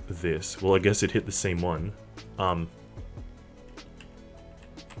hit this. Well, I guess it hit the same one. I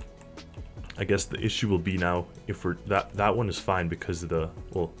guess the issue will be now if we're that one is fine because of the,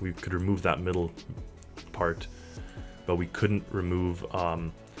 well, we could remove that middle part, but we couldn't remove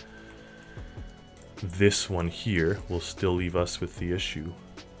this one here. Will still leave us with the issue.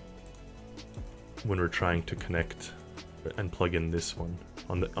 when we're trying to connect and plug in this one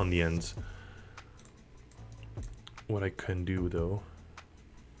on the ends. What I can do though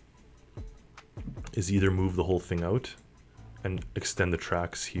is either move the whole thing out and extend the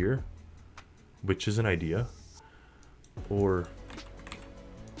tracks here, which is an idea, or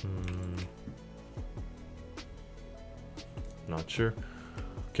not sure.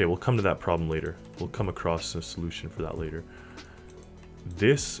 Okay, we'll come to that problem later. We'll come across a solution for that later.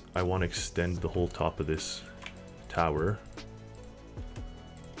 This, I want to extend the whole top of this tower.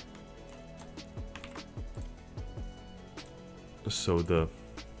 So the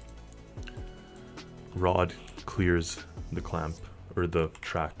rod clears the clamp, or the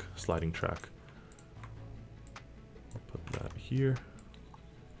track, sliding track. Put that here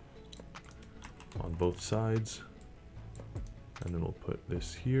on both sides, and then we'll put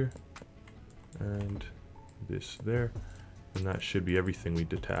this here and this there, and that should be everything we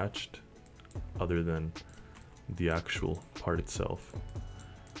detached other than the actual part itself.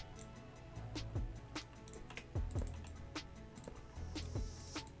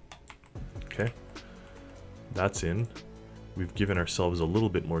 Okay, that's in. We've given ourselves a little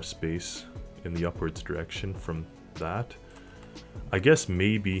bit more space in the upwards direction from that. I guess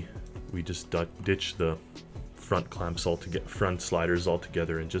maybe we just ditch the front clamps altogether, front sliders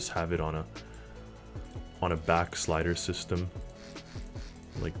altogether, and just have it on a back slider system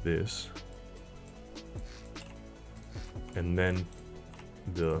like this. And then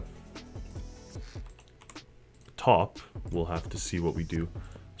the top, we'll have to see what we do.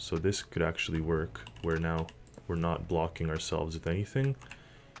 So this could actually work, where now we're not blocking ourselves with anything.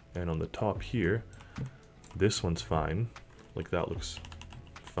 And on the top here, this one's fine. Like that looks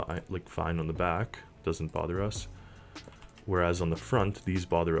fine, like fine on the back, doesn't bother us. Whereas on the front, these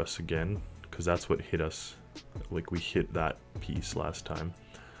bother us again, because that's what hit us. Like we hit that piece last time.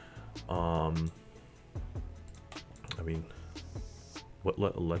 I mean,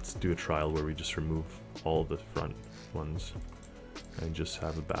 let's do a trial where we just remove all the front ones and just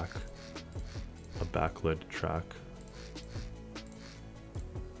have a back-led track.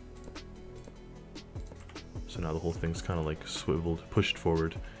 So now the whole thing's kind of like swiveled, pushed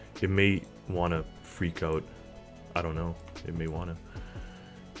forward. It may want to freak out. I don't know. It may want to.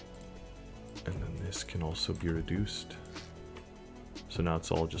 And then this can also be reduced. So now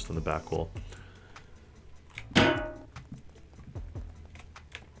it's all just on the back wall.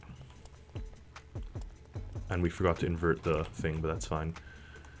 And we forgot to invert the thing, but that's fine.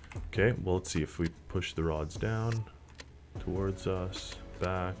 Okay, well, let's see if we push the rods down towards us,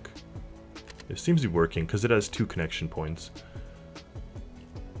 back. It seems to be working because it has 2 connection points.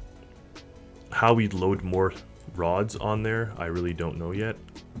 How we'd load more rods on there, I really don't know yet.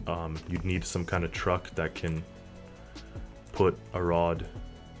 You'd need some kind of truck that can put a rod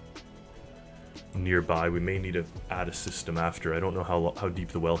nearby. We may need to add a system after. I don't know how deep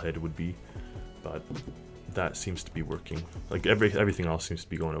the wellhead would be, but that seems to be working. Like everything else seems to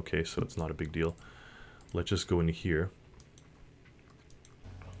be going okay, so it's not a big deal. Let's just go into here.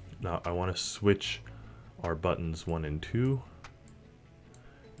 Now I want to switch our buttons 1 and 2,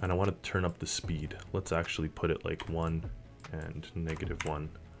 and I want to turn up the speed. Let's actually put it like 1 and -1.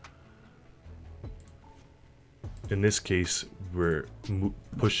 In this case, we're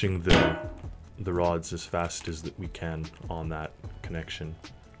pushing the rods as fast as we can on that connection,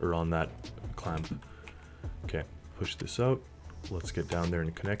 or on that clamp. Okay, push this out. Let's get down there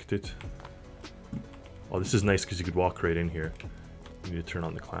and connect it. Oh, this is nice because you could walk right in here. You need to turn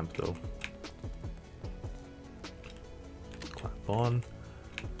on the clamp though. Clamp on.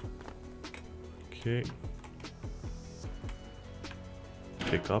 Okay.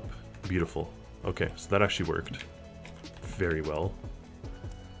 Pick up. Beautiful. Okay, so that actually worked very well.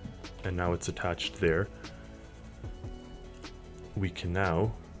 And now it's attached there. We can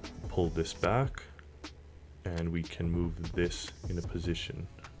now pull this back, and we can move this in a position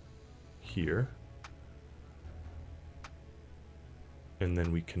here. And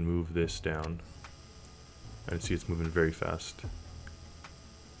then we can move this down. And see, it's moving very fast.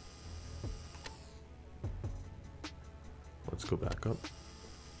 Let's go back up.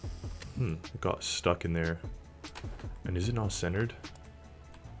 It got stuck in there. And is it not centered?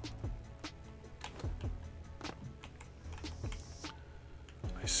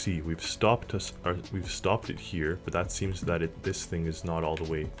 I see. We've stopped it here, but that seems that this thing is not all the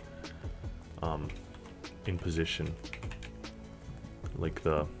way in position. Like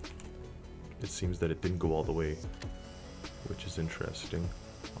it seems that it didn't go all the way, which is interesting.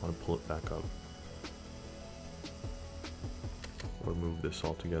 I want to pull it back up, or move this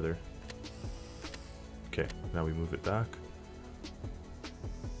all together. Okay, now we move it back.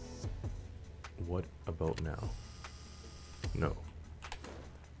 What about now? No.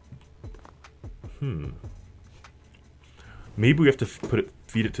 Maybe we have to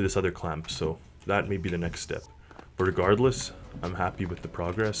feed it to this other clamp, so that may be the next step. But regardless, I'm happy with the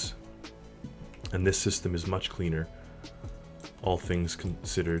progress. And this system is much cleaner, all things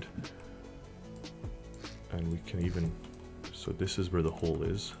considered. And we can even, so this is where the hole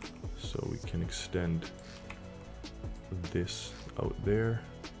is. So we can extend this out there,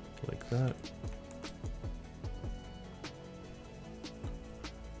 like that.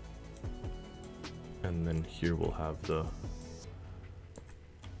 And then here we'll have the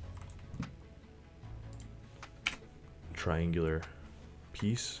triangular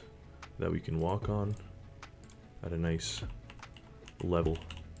piece that we can walk on at a nice level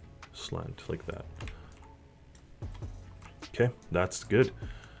slant like that. Okay, that's good.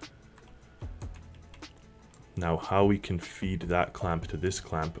 Now how we can feed that clamp to this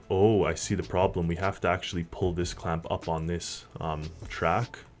clamp. Oh, I see the problem. We have to actually pull this clamp up on this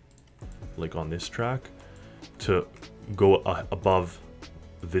track, like on this track, to go above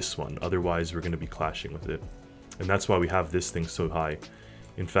this one. Otherwise we're going to be clashing with it. And that's why we have this thing so high.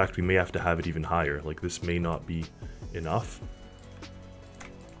 In fact, we may have to have it even higher. Like, this may not be enough.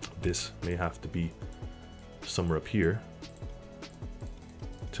 This may have to be somewhere up here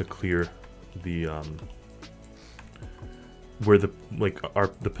to clear the where the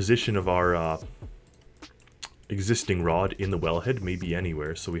the position of our existing rod in the wellhead may be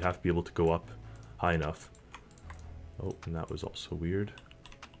anywhere, so we have to be able to go up high enough. Oh, and that was also weird.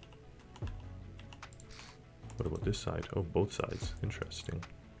 What about this side? Oh, both sides. Interesting.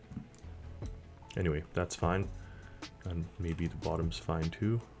 Anyway, that's fine. And maybe the bottom's fine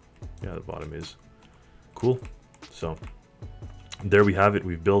too. Yeah, the bottom is. Cool. So, there we have it.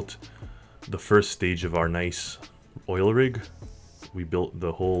 We've built the first stage of our nice oil rig. We built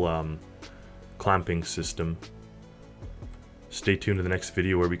the whole clamping system. Stay tuned to the next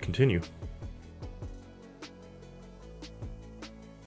video where we continue.